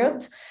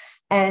period.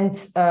 And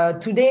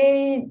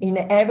today, in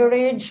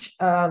average,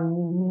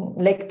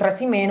 Lake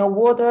Trasimeno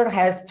water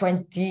has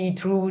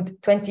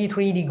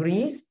 23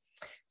 degrees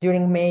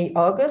during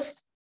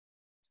May-August.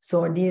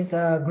 So this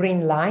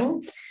green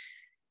line.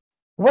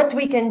 What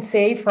we can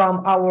say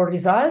from our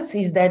results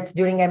is that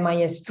during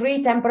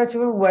MIS3,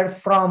 temperature were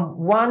from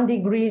 1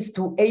 degrees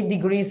to 8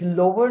 degrees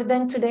lower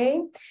than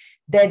today,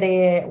 that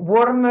the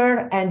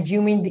warmer and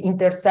humid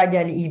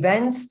interstadial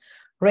events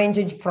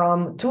ranged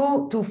from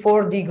 2 to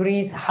 4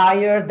 degrees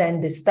higher than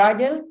the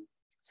stadial,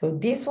 so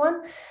this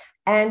one,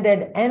 and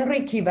that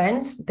Henrik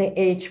events, the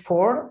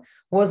H4,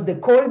 was the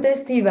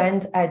coldest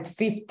event at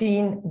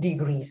 15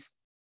 degrees.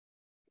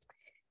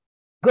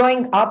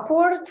 Going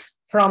upwards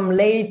from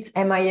late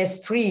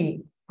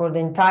MIS3 for the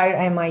entire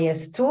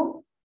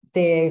MIS2,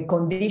 the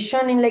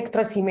condition in Lake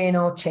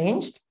Trasimeno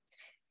changed.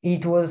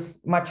 It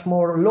was much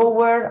more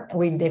lower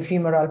with the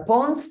ephemeral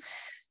ponds.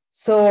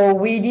 So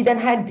we didn't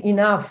have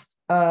enough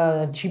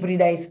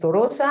Cyprinid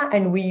storosa,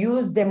 and we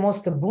used the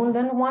most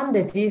abundant one,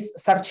 that is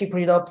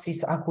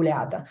Sarcypridopsis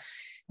aculeata.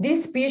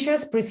 This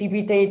species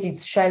precipitates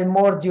its shell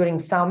more during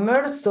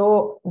summer,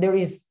 so there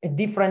is a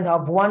difference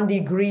of 1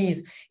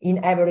 degree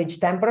in average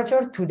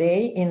temperature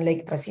today in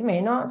Lake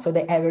Trasimeno, so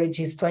the average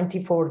is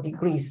 24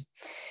 degrees.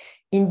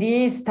 In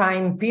this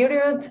time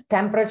period,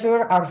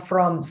 temperatures are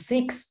from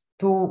 6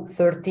 to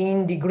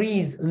 13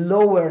 degrees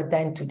lower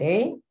than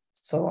today,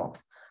 so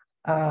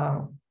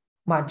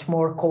much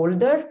more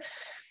colder.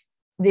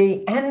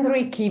 The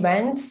Hendrick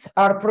events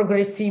are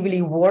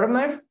progressively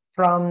warmer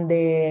from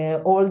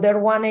the older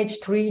one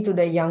H3 to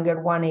the younger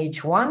one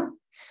H1,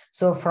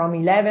 so from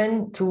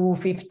 11 to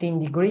 15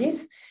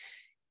 degrees.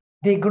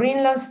 The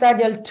Greenland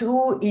Stadial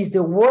 2 is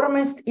the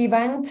warmest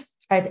event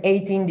at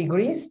 18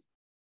 degrees.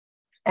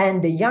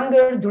 And the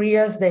younger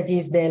Dryas, that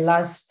is the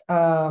last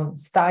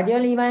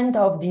stadial event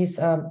of this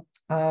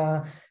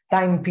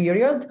time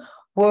period,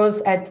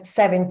 was at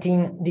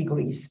 17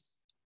 degrees.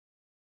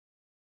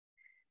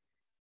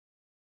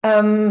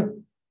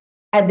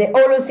 At the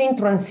Holocene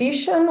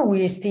transition,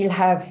 we still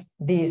have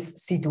this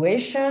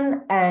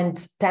situation,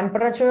 and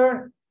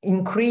temperature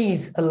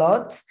increase a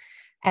lot,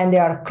 and they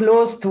are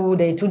close to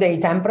the today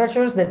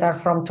temperatures that are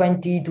from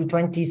 20 to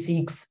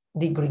 26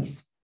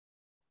 degrees.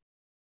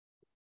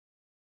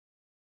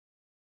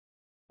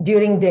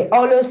 During the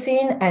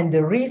Holocene and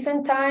the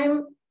recent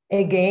time,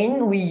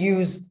 again, we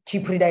used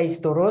Cyprinid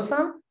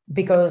storosa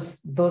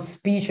because those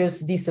species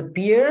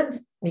disappeared,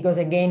 because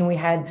again, we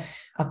had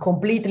a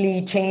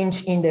completely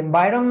change in the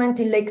environment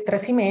in Lake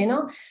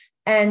Trasimeno,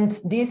 and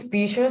these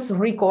species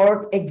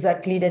record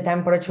exactly the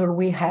temperature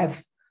we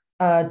have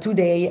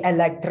today at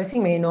Lake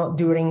Trasimeno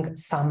during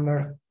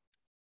summer.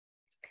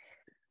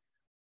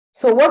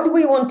 So what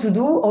we want to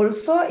do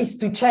also is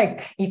to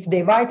check if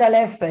the vital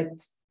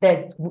effect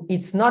that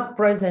it's not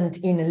present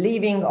in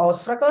living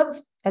ostracods,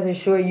 as I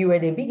showed you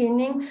at the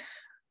beginning,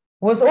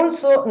 was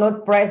also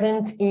not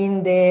present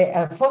in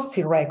the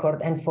fossil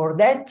record. And for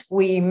that,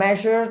 we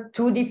measure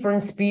 2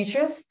 different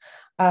species,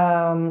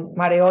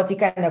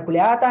 Mareotica and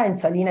aculeata and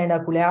Salina and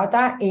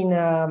aculeata,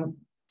 in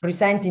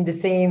presenting the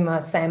same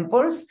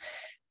samples.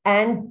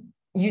 And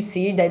you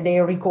see that they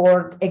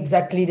record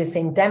exactly the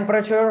same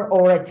temperature,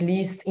 or at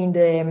least in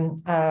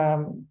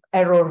the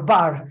error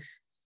bar.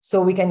 So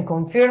we can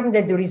confirm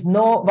that there is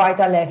no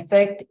vital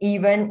effect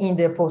even in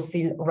the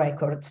fossil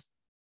record.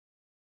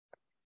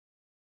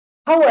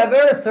 However,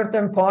 at a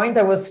certain point,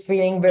 I was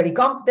feeling very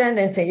confident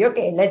and say,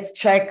 okay, let's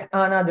check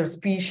another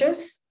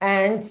species.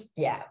 And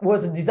yeah, it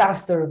was a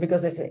disaster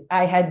because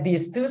I had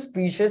these 2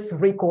 species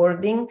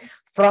recording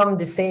from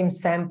the same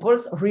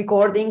samples,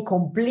 recording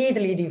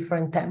completely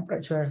different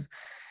temperatures.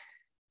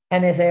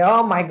 And I say,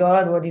 oh my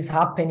God, what is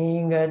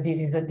happening? This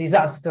is a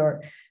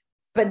disaster.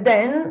 But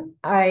then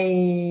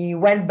I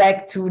went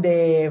back to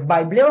the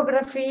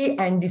bibliography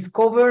and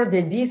discovered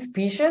that this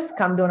species,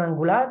 Candona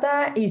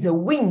angulata, is a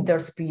winter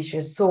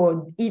species.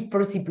 So it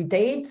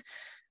precipitates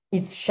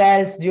its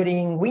shells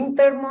during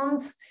winter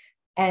months.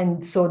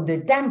 And so the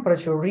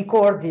temperature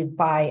recorded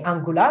by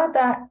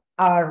angulata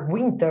are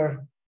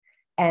winter,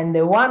 and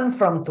the one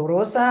from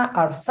Torosa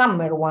are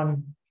summer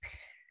one.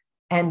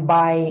 And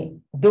by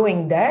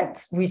doing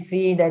that, we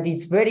see that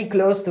it's very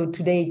close to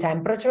today's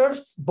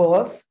temperatures,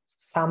 both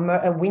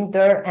summer,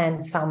 winter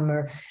and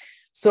summer.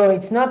 So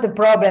it's not the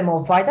problem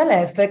of vital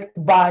effect,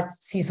 but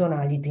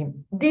seasonality.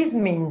 This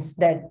means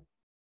that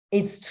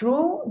it's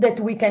true that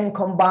we can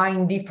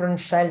combine different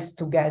shells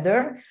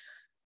together,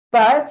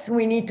 but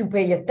we need to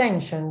pay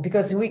attention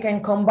because we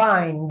can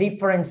combine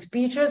different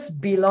species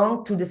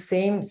belong to the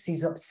same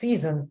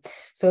season.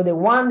 So the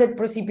one that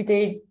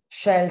precipitate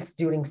shells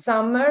during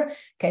summer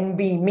can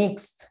be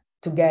mixed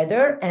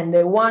together, and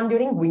the one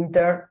during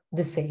winter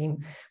the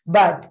same.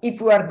 But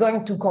if we are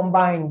going to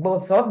combine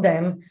both of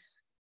them,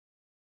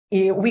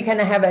 we can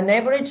have an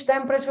average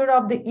temperature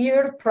of the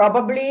year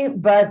probably,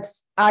 but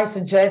I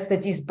suggest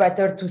that it's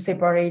better to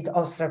separate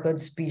ostracod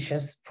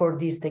species for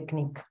this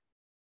technique.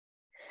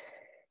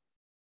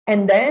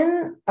 And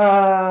then,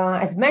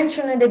 as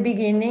mentioned at the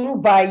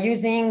beginning, by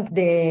using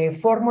the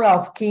formula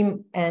of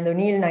Kim and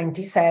O'Neill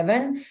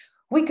 97,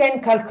 we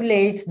can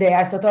calculate the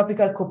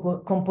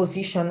isotopical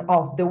composition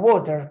of the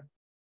water.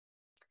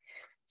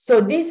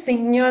 So this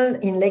signal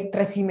in Lake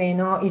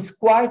Trasimeno is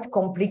quite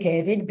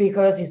complicated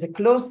because it's a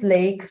closed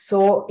lake,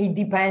 so it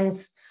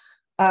depends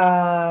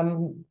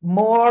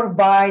more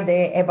by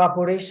the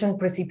evaporation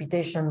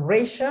precipitation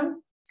ratio.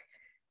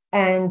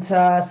 And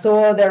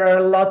so there are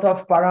a lot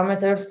of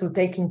parameters to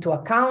take into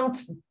account,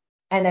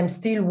 and I'm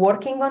still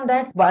working on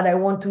that, but I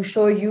want to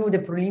show you the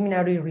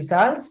preliminary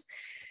results.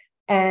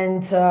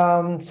 And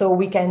so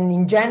we can,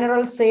 in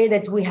general, say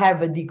that we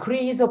have a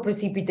decrease of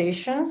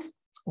precipitations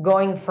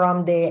going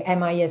from the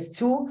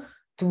MIS2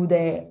 to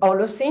the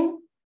Holocene,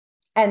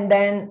 and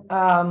then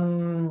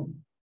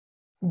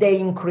they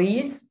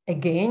increase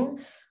again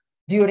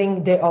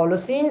during the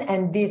Holocene,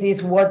 and this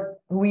is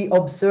what we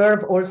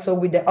observe also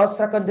with the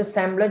ostracod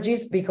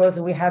assemblages, because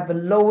we have a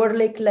lower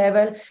lake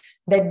level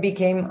that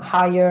became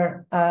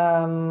higher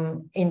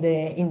in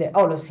the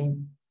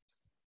Holocene.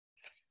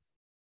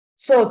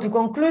 So to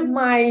conclude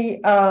my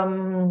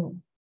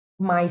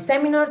my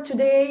seminar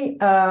today,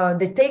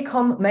 the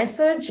take-home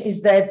message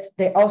is that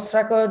the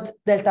ostracod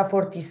Delta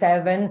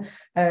 47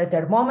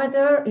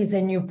 thermometer is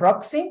a new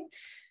proxy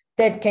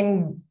that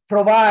can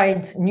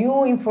provide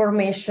new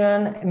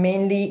information,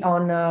 mainly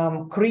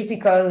on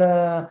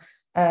critical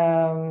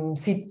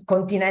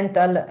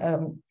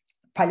continental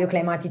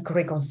paleoclimatic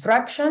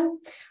reconstruction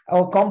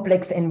or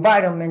complex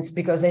environments,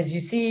 because as you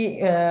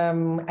see,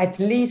 at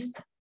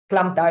least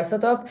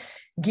clumped-isotope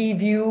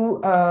give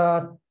you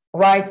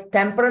right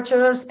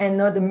temperatures and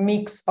not a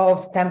mix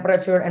of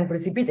temperature and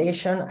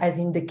precipitation, as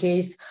in the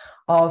case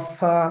of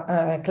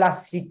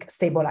classic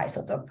stable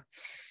isotope.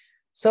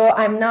 So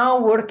I'm now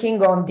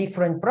working on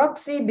different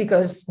proxy,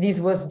 because this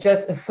was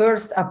just a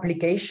first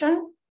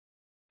application.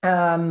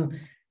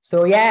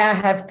 So yeah, I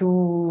have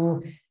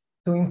to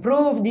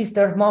improve this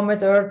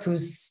thermometer to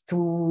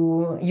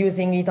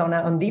using it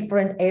on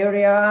different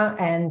area,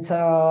 and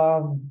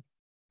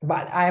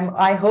but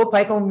I hope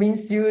I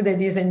convinced you that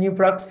is a new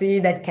proxy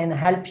that can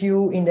help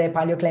you in the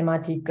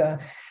paleoclimatic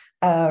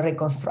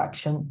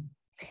reconstruction.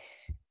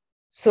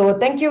 So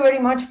thank you very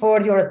much for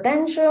your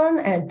attention,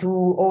 and to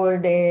all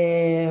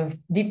the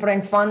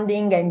different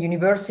funding and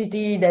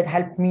university that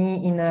helped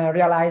me in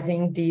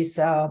realizing this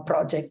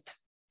project.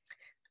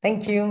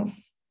 Thank you.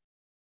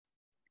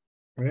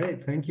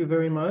 Great, thank you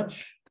very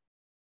much.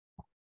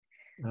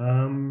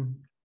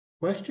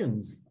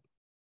 Questions?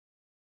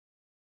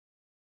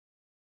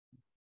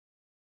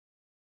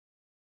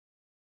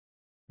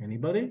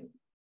 Anybody?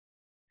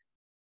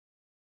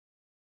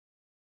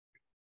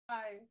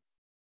 Hi.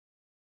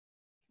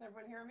 Can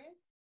everyone hear me?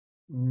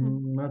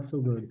 Not so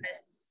good.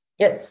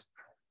 Yes.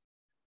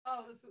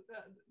 Oh, this is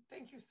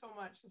thank you so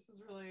much. This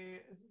is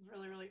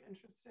really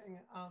interesting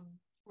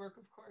work,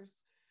 of course.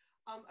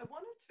 I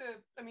wanted to,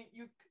 I mean,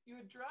 you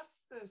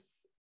addressed this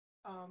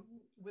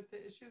with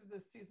the issue of the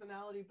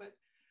seasonality, but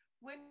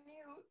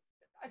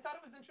I thought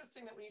it was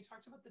interesting that when you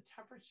talked about the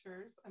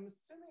temperatures, I'm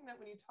assuming that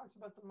when you talked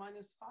about the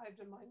 -5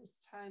 to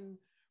 -10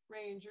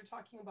 range, you're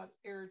talking about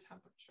air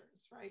temperatures,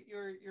 right?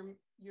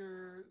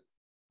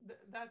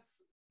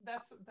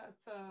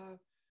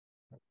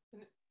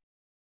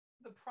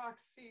 The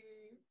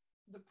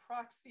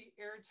proxy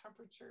air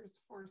temperatures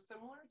for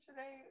similar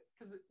today,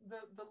 because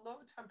the low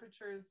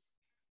temperatures,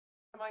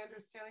 am I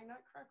understanding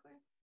that correctly?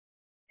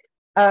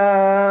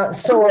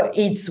 So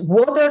it's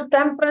water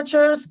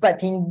temperatures,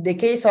 but in the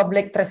case of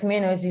Lake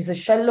Trasimeno, as is a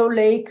shallow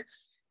lake,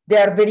 they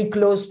are very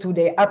close to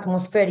the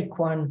atmospheric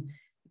one.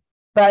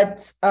 But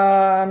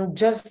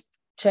just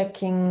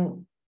checking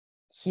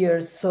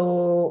here, so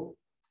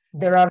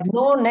there are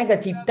no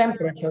negative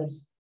temperatures.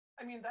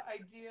 I mean, the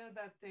idea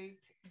that they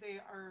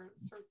are,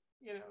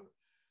 you know,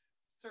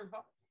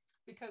 survive,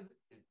 because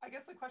I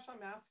guess the question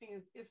I'm asking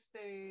is if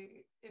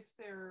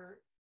they're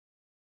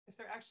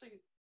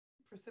actually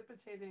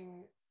precipitating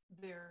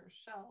their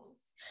shells.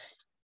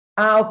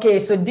 Okay,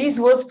 so this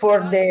was for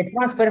the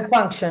transfer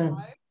function.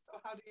 So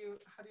how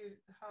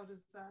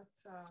does that?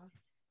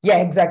 Yeah,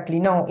 exactly.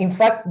 No, in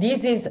fact,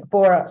 this is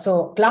for, so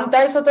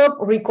clumped-isotope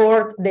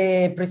record the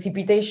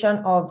precipitation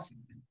of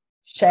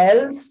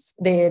shells,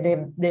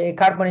 the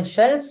carbonate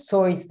shells,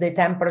 so it's the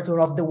temperature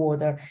of the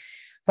water.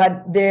 But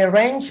the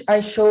range I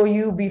show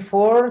you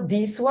before,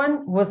 this one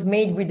was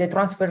made with the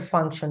transfer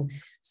function.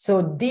 So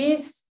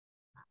this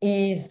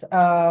is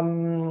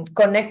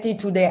connected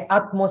to the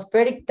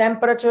atmospheric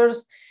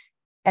temperatures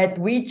at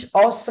which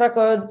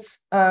ostracods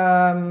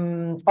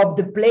of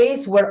the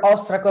place where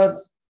ostracods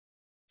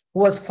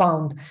was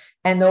found.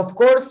 And of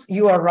course,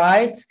 you are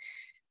right.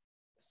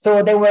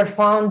 So they were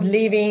found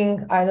living,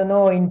 I don't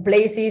know, in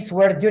places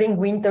where during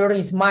winter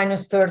is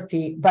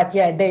 -30, but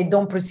yeah, they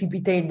don't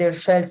precipitate their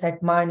shells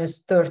at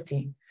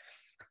 -30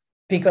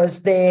 because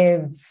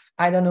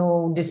I don't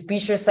know, the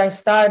species I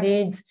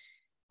studied,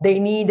 they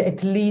need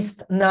at least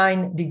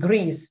 9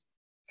 degrees.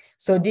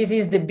 So this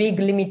is the big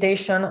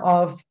limitation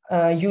of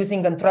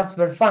using a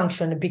transfer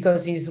function,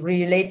 because it's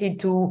related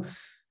to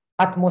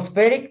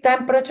atmospheric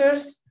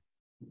temperatures.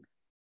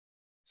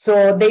 So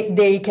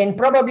they can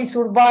probably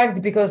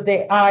survive because the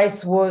ice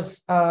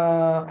was,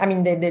 I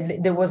mean,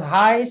 there was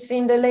ice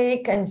in the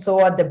lake, and so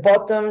at the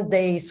bottom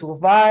they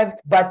survived,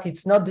 but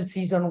it's not the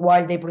season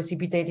while they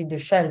precipitated the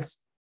shells.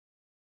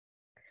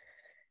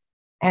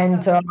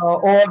 And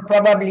or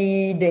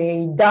probably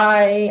they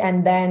die,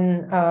 and then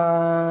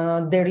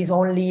there is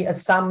only a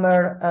summer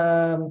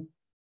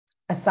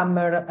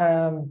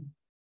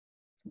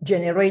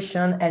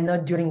generation and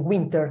not during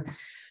winter.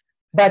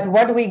 But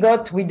what we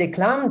got with the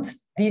clumped,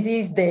 this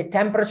is the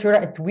temperature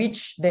at which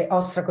the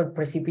ostracod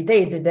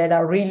precipitate that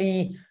are really,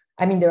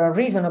 I mean, they are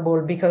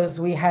reasonable, because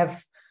we have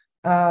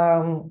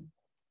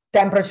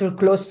temperature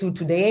close to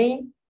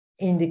today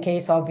in the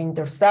case of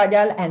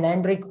interstadial, and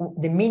Hendrik,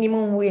 the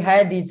minimum we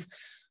had is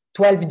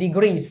 12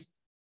 degrees.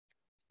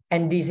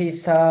 And this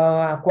is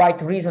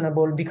quite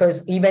reasonable,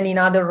 because even in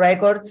other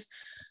records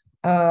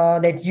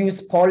that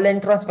use pollen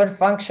transfer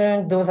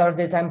function, those are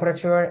the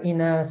temperature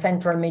in a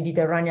central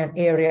Mediterranean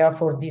area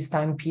for this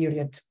time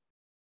period.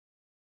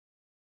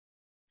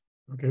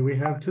 Okay, we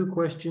have two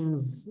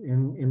questions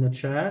in the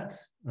chat.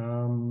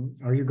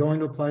 Are you going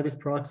to apply this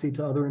proxy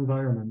to other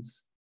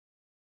environments?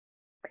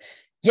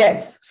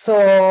 Yes,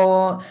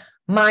 so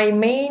my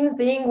main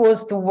thing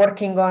was to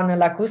working on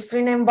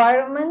lacustrine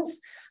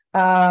environments,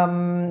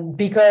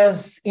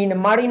 because in a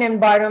marine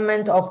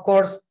environment, of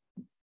course,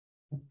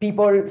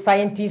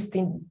 scientists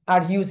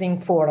are using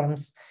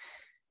forams.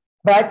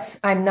 But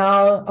I'm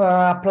now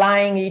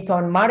applying it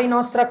on marine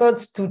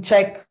ostracods to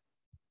check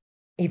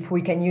if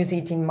we can use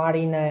it in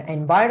marine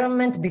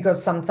environment,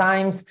 because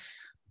sometimes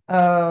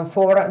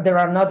there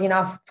are not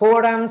enough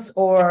forams,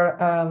 or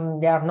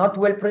they are not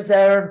well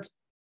preserved,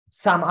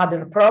 some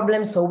other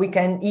problems. So we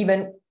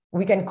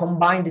can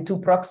combine the two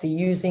proxy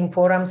using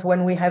forams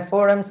when we have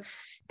forams,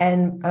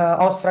 and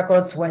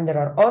ostracods when there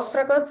are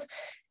ostracods.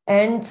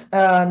 And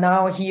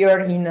now here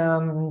in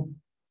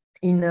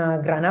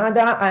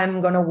Granada,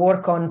 I'm going to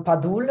work on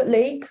Padul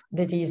Lake,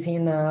 that is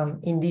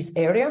in this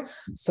area.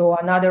 So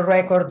another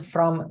record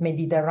from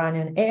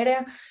Mediterranean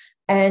area.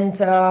 And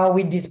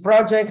with this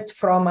project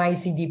from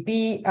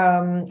ICDP,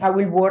 I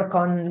will work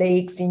on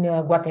lakes in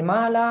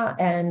Guatemala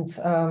and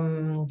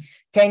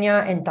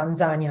Kenya and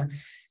Tanzania.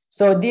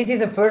 So this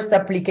is a first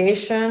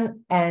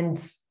application, and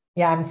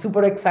yeah, I'm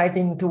super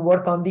excited to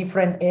work on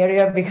different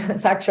areas,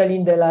 because actually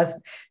in the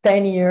last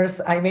 10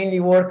 years, I mainly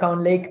work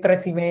on Lake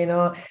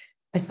Trasimeno.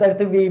 I start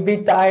to be a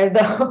bit tired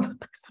of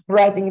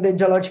writing the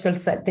geological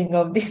setting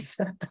of this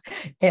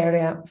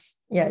area.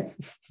 Yes.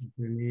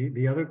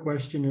 The other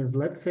question is,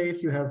 let's say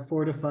if you have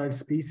 4 to 5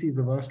 species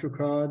of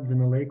ostracods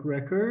in a lake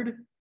record,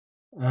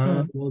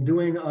 while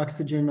doing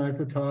oxygen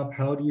isotope,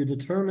 how do you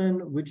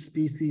determine which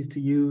species to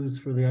use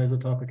for the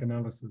isotopic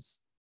analysis?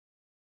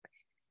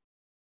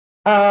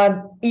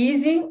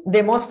 Easy,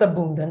 the most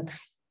abundant.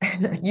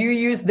 You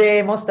use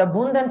the most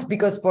abundant,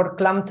 because for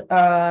clumped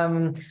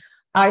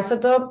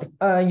isotope,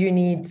 you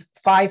need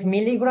 5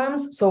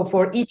 milligrams. So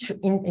for each,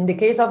 in the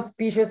case of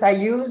species I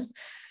used,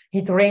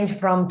 it ranged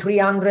from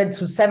 300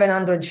 to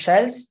 700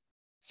 shells.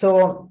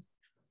 So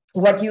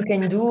what you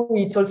can do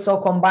is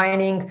also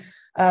combining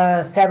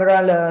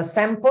several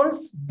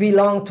samples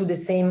belong to the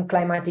same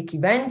climatic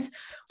events.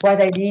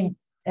 What I did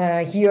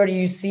here,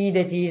 you see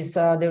that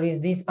there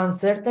is this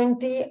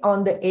uncertainty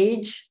on the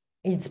age.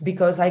 It's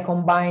because I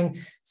combine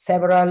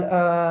several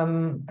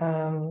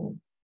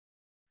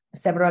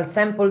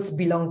samples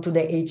belong to the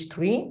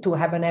H3 to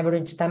have an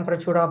average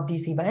temperature of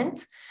this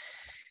event.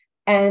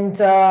 And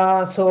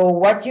so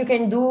what you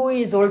can do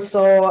is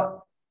also,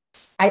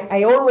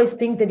 I always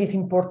think that it's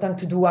important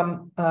to do a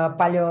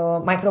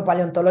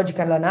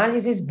micropaleontological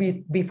analysis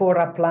before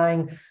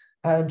applying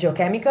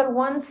geochemical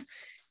ones,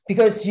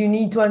 because you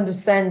need to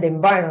understand the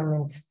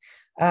environment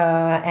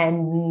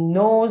and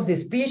knows the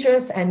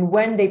species and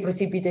when they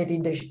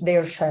precipitated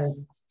their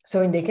shells.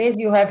 So in the case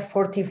you have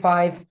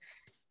 45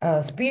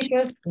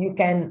 species, you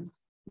can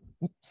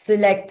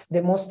select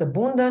the most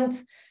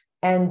abundant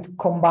and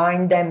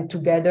combine them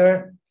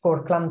together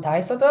for clumped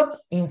isotope.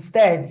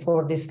 Instead,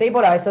 for the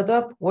stable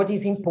isotope, what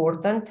is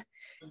important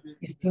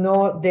is to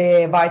know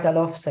the vital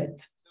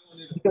offset,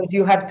 because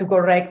you have to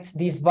correct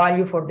this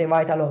value for the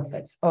vital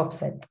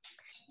offset.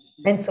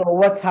 And so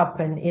what's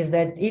happened is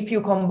that if you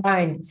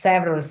combine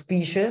several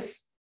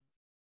species,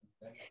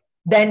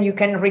 then you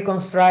can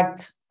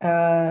reconstruct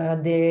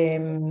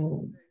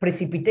the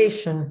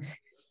precipitation,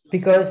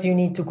 because you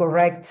need to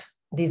correct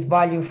this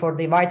value for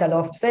the vital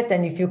offset.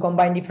 And if you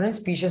combine different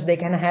species, they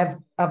can have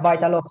a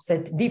vital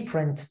offset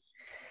different.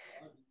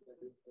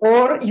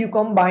 Or you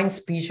combine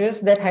species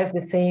that has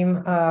the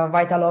same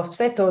vital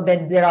offset, or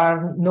that there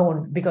are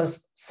known,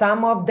 because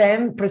some of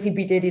them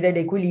precipitated at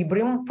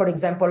equilibrium. For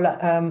example,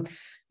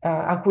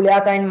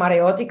 Aculeata and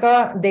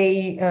Mareotica,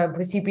 they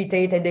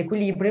precipitate at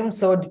equilibrium,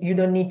 so you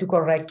don't need to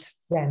correct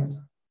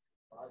them.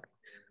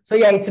 So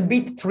yeah, it's a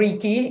bit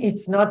tricky.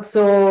 It's not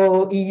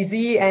so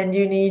easy, and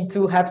you need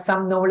to have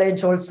some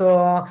knowledge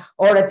also,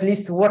 or at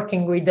least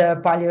working with a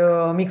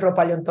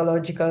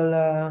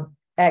micropaleontological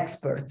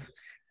experts.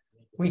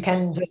 We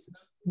can just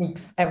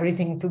mix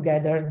everything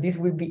together. This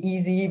would be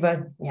easy,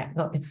 but yeah,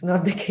 no, it's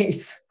not the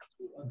case.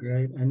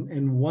 Great.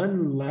 And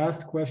one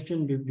last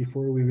question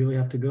before we really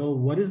have to go.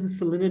 What is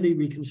the salinity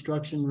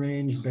reconstruction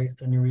range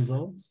based on your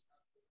results?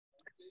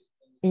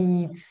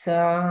 It's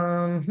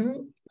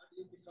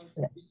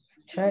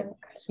let's check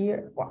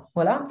here.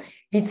 Voila.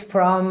 It's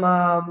from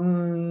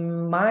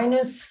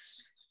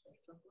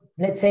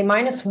let's say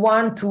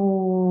 -1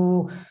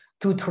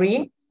 to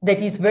 3.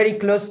 That is very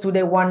close to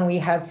the one we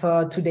have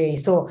today.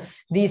 So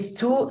these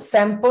two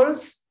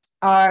samples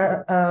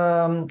are,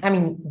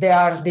 they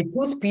are the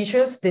two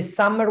species, the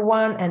summer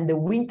one and the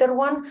winter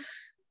one,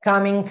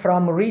 coming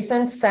from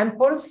recent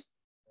samples,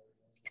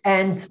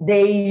 and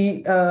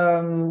they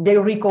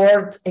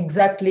record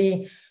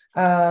exactly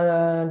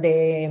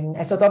the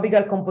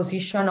isotopical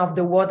composition of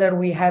the water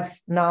we have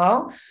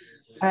now.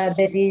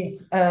 that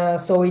is,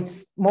 so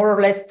it's more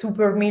or less 2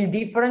 per mil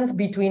difference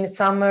between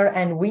summer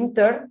and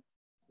winter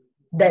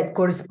that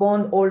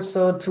correspond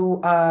also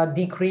to a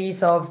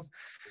decrease of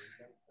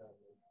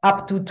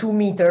up to 2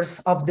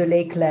 meters of the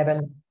lake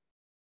level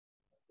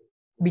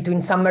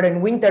between summer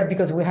and winter,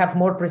 because we have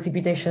more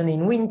precipitation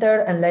in winter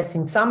and less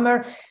in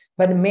summer,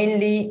 but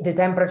mainly the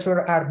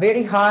temperature are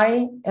very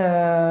high,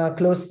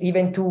 close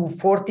even to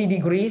 40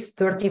 degrees,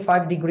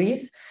 35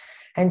 degrees.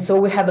 And so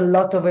we have a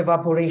lot of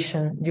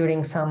evaporation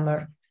during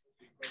summer.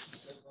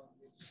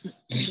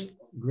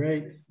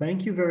 Great.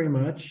 Thank you very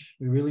much.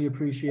 We really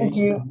appreciate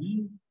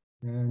you.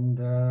 And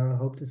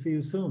hope to see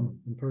you soon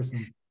in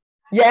person.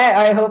 Yeah,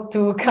 I hope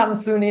to come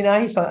soon in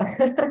Haifa.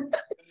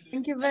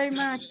 Thank you very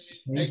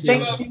much. Thank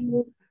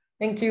you.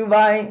 Thank you.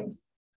 Bye.